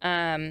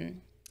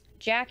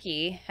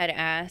Jackie had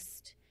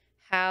asked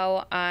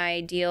how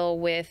I deal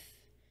with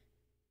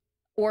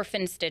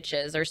orphan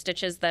stitches, or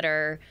stitches that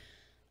are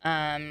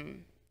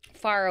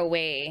far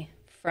away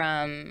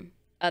from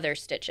other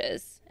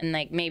stitches, and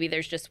like maybe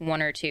there's just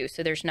one or two,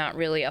 so there's not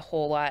really a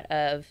whole lot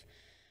of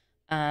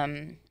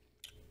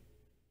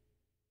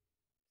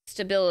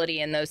stability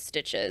in those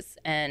stitches.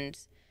 And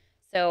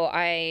so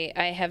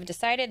I have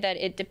decided that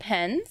it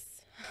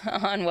depends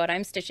on what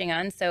I'm stitching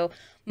on. So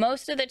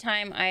most of the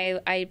time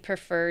I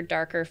prefer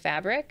darker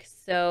fabric.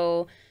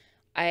 So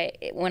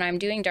when I'm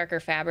doing darker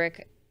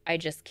fabric, I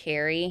just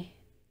carry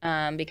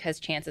because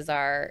chances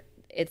are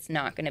it's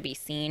not going to be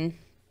seen.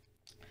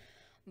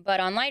 But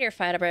on lighter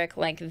fabric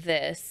like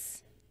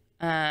this,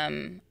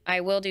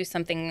 I will do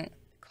something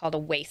called a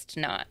waist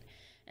knot.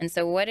 And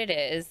so what it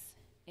is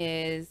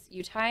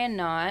you tie a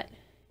knot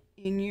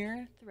in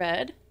your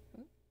thread.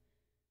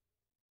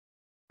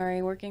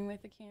 Sorry, working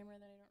with a camera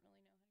that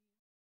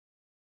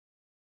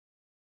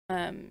I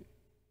don't really know. You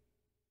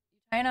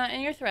tie a knot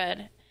in your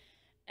thread,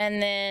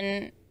 and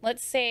then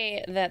let's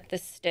say that the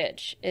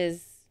stitch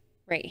is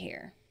right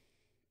here.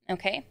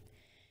 Okay?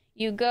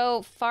 You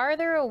go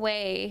farther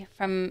away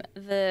from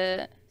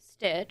the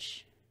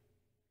stitch,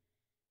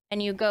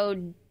 and you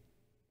go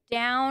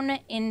down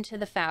into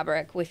the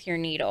fabric with your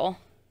needle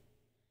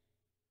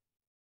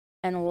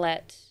and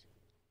let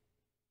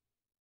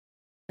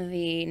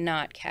the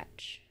knot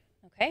catch.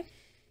 Okay?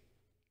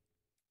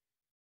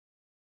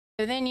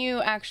 So then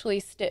you actually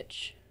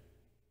stitch.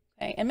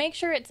 Okay? And make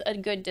sure it's a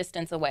good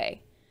distance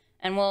away.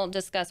 And we'll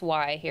discuss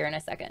why here in a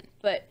second.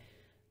 But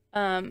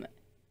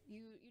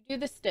you do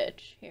the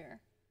stitch here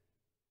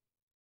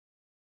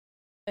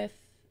with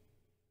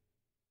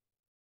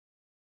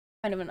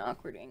kind of an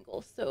awkward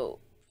angle. So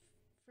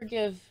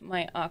forgive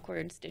my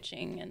awkward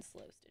stitching and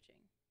slow stitching.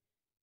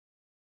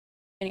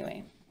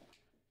 Anyway,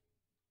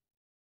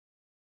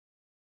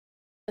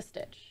 the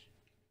stitch.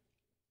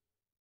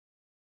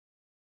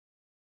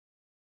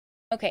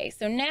 Okay,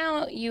 so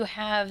now you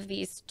have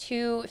these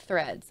two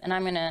threads, and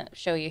I'm going to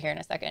show you here in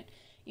a second.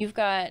 You've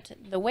got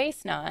the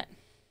waist knot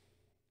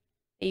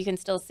that you can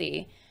still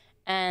see,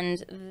 and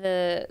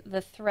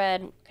the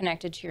thread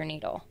connected to your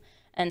needle.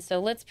 And so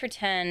let's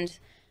pretend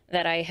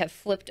that I have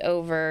flipped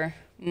over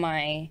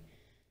my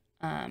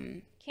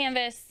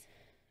canvas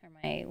or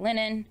my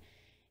linen,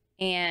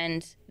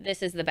 and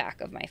this is the back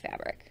of my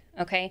fabric.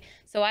 Okay,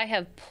 so I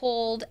have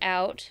pulled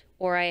out,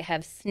 or I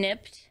have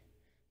snipped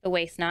the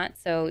waist knot.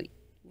 So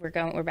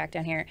we're back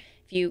down here.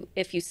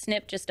 If you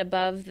snip just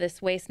above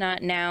this waist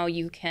knot, now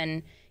you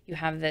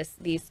have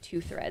these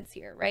two threads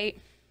here,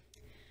 right?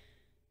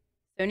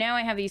 So now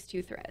I have these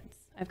two threads.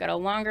 I've got a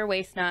longer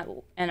waist knot,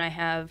 and I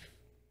have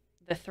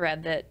the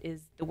thread that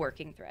is the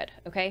working thread.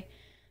 Okay,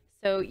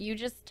 so you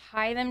just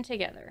tie them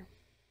together.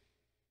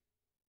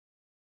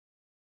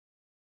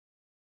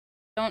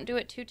 Don't do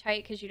it too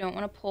tight because you don't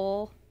want to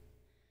pull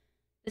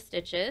the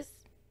stitches,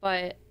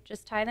 but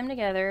just tie them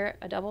together,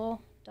 a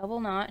double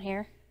knot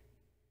here.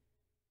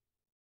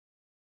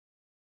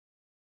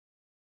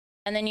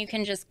 And then you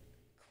can just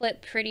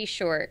clip pretty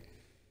short.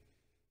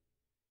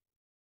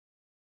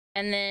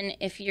 And then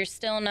if you're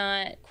still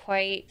not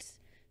quite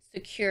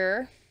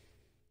secure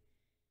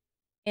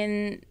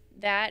in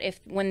that,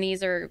 when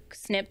these are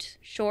snipped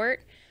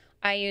short,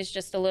 I use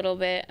just a little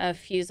bit of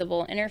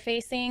fusible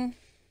interfacing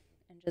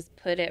and just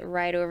put it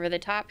right over the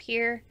top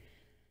here.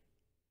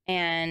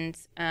 And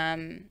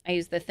I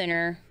use the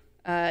thinner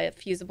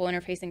fusible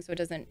interfacing so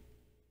it's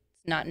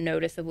not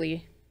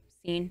noticeably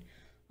seen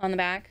on the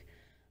back.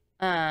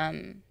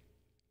 And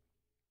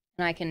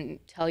I can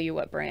tell you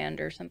what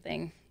brand or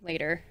something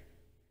later.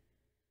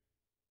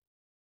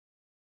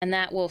 And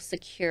that will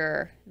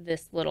secure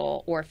this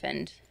little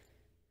orphan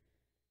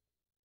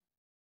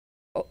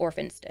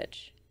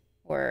stitch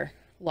or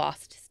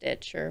lost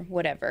stitch or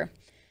whatever.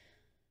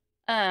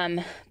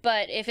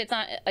 But if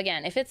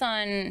it's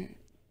on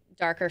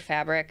darker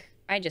fabric,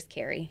 I just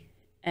carry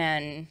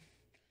and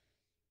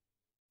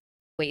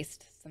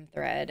waste some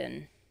thread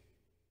and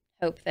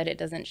hope that it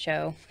doesn't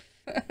show.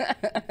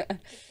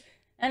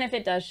 And if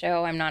it does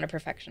show, I'm not a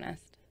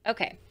perfectionist.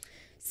 Okay,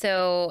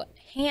 so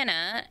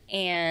Hannah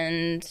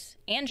and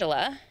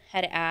Angela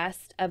had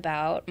asked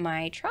about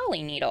my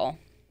trolley needle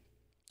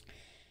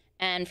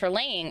and for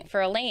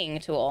a laying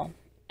tool,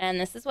 and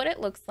this is what it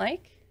looks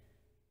like.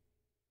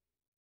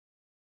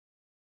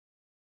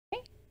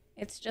 Okay,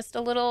 it's just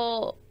a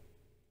little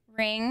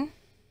ring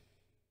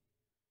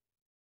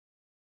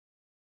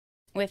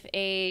with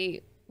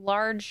a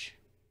large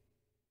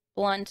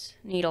blunt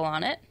needle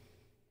on it.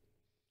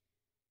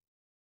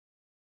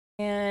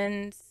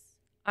 And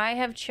I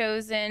have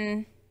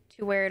chosen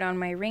to wear it on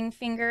my ring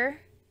finger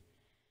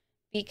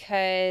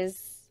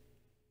because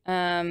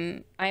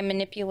I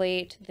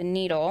manipulate the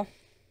needle,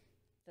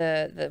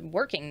 the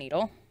working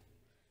needle,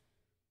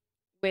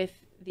 with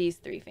these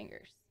three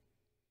fingers.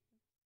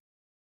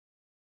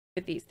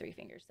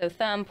 So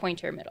thumb,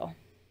 pointer, middle.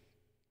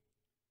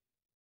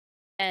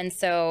 And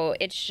so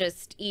it's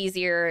just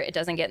easier. It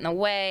doesn't get in the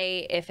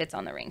way if it's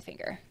on the ring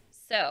finger.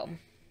 So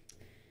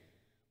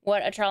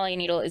what a trolley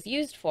needle is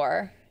used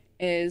for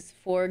is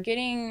for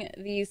getting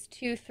these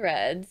two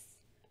threads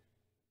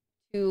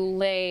to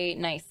lay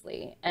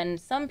nicely. And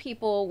some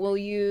people will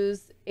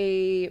use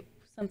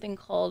something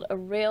called a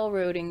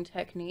railroading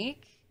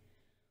technique,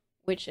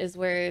 which is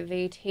where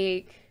they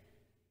take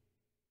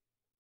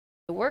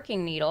the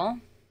working needle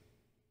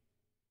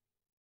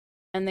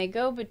and they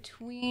go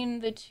between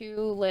the two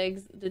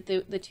legs,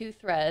 the two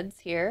threads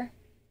here,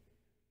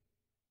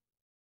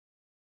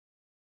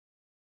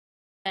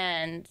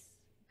 and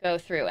go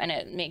through, and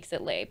it makes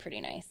it lay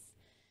pretty nice.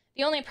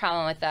 The only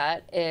problem with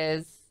that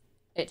is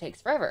it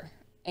takes forever,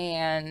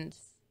 and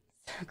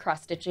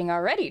cross stitching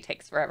already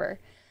takes forever.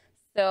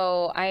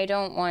 So I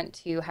don't want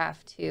to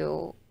have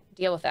to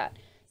deal with that.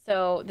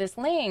 So this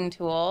laying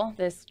tool,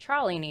 this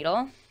trolley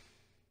needle,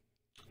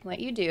 what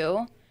you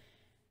do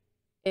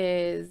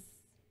is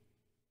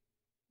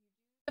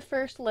the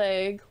first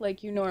leg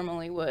like you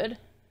normally would,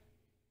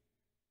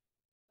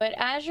 but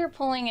as you're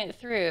pulling it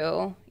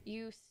through,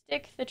 you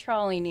stick the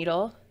trolley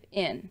needle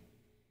in,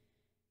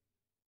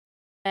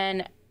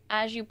 and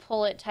as you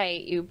pull it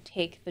tight, you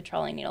take the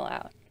trolley needle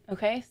out.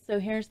 Okay, so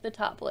here's the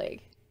top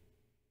leg.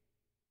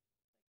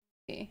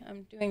 See,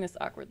 I'm doing this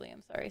awkwardly,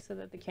 I'm sorry, so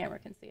that the camera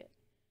can see it.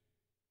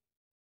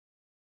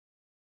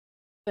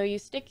 So you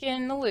stick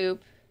in the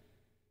loop,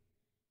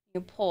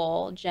 you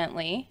pull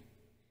gently,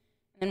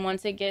 and then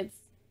once it gets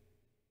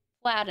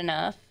flat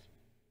enough,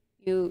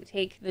 you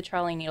take the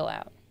trolley needle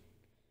out.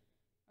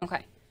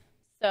 Okay,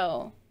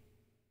 so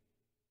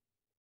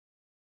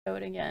show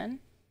it again.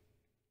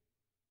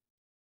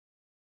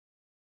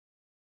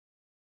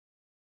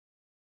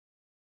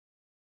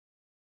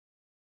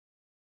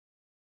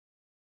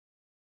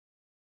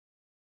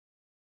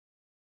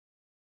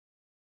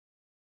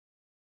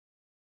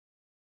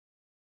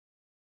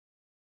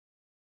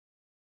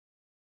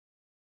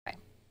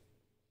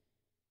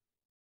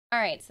 All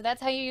right, so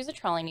that's how you use a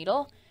trolley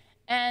needle.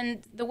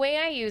 And the way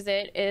I use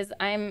it is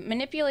I'm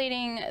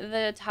manipulating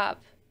the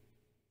top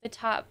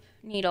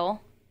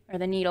needle, or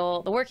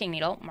the working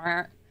needle,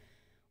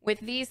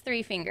 with these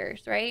 3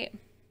 fingers, right?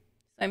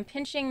 So I'm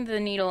pinching the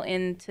needle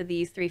into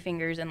these 3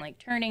 fingers and like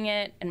turning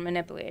it and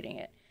manipulating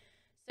it.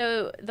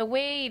 So the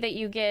way that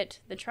you get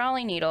the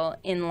trolley needle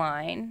in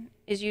line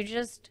is you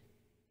just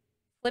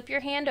flip your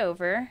hand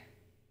over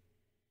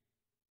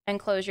and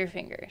close your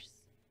fingers.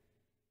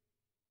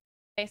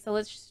 Okay, so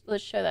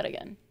let's show that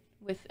again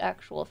with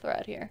actual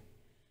thread here.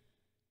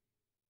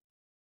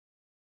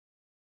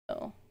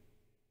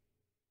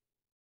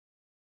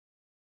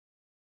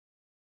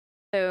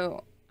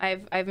 So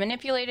I've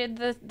manipulated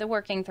the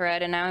working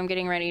thread, and now I'm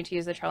getting ready to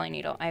use the trolley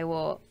needle. I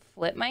will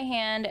flip my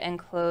hand and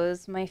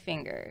close my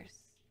fingers.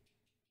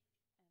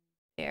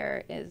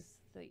 There is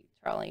the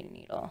trolley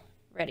needle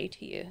ready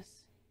to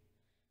use.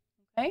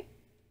 Okay.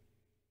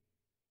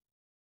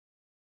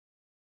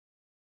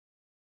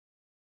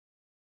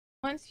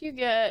 Once you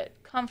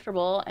get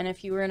comfortable, and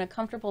if you were in a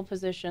comfortable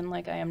position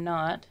like I am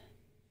not,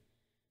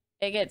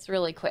 it gets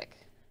really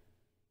quick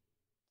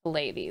to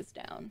lay these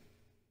down.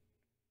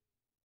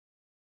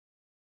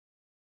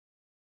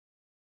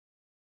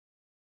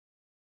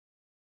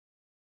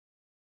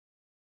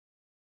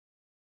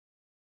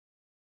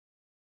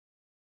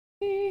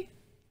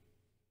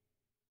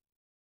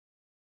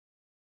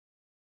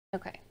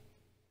 Okay.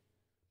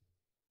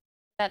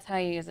 That's how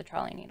you use a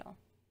trolley needle.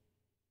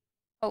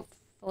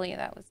 Hopefully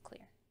that was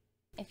clear.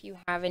 If you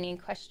have any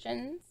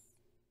questions,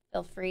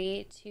 feel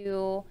free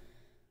to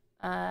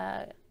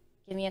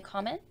give me a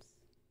comment.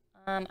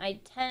 I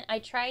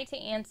try to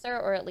answer,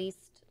 or at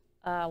least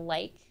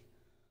like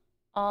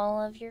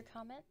all of your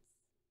comments.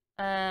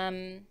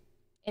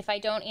 If I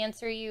don't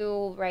answer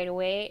you right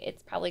away,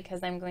 it's probably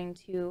because I'm going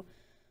to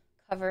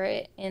cover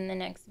it in the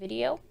next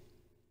video.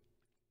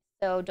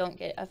 So don't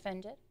get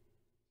offended.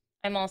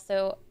 I've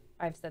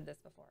said this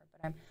before,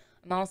 but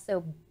I'm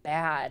also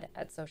bad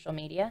at social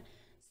media.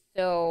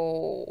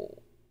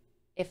 So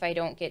if I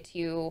don't get to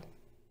you,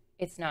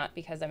 it's not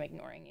because I'm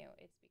ignoring you.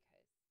 It's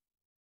because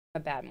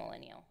I'm a bad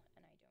millennial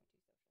and I don't do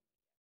social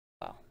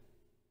media well.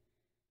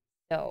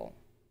 So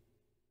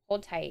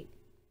hold tight,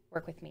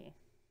 work with me.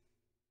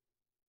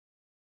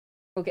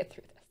 We'll get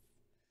through this.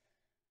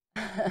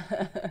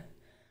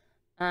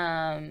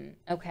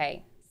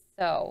 Okay,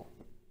 so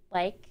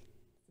like,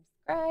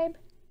 subscribe.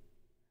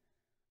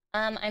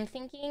 I'm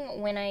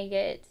thinking when I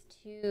get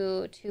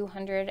to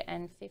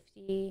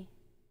 250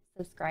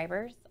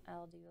 subscribers,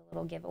 I'll do a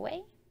little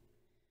giveaway.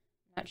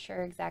 I'm not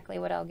sure exactly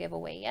what I'll give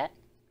away yet,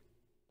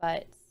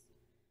 but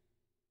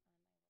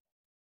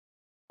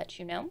let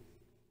you know.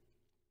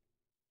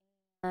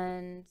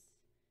 And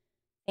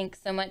thanks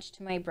so much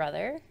to my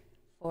brother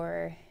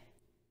for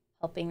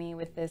helping me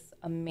with this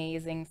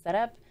amazing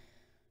setup.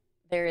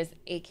 There is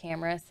a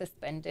camera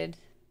suspended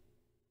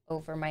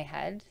over my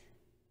head,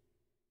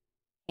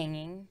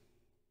 hanging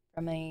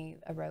from a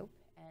rope,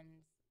 and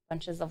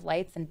bunches of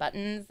lights and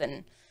buttons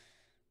and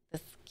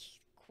this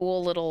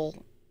cool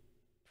little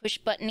push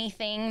buttony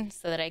thing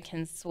so that I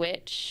can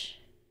switch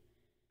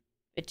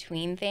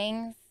between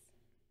things.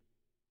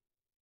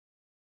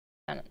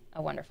 Done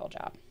a wonderful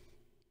job.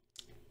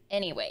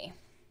 Anyway,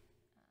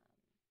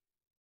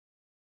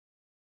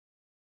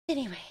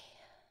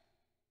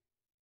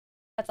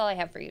 that's all I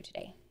have for you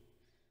today.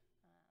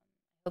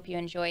 I hope you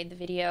enjoyed the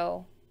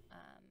video.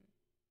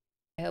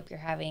 I hope you're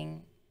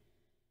having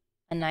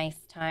a nice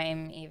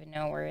time, even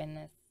though we're in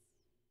this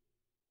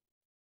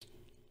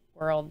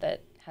world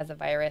that has a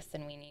virus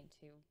and we need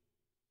to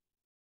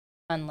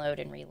unload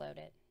and reload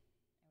it.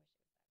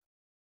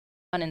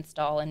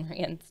 Uninstall and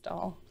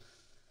reinstall.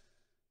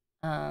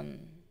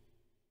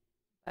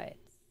 But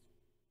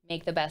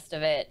make the best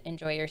of it.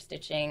 Enjoy your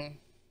stitching.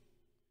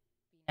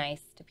 Be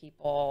nice to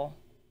people.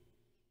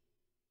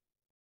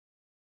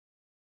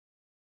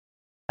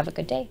 Have a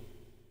good day.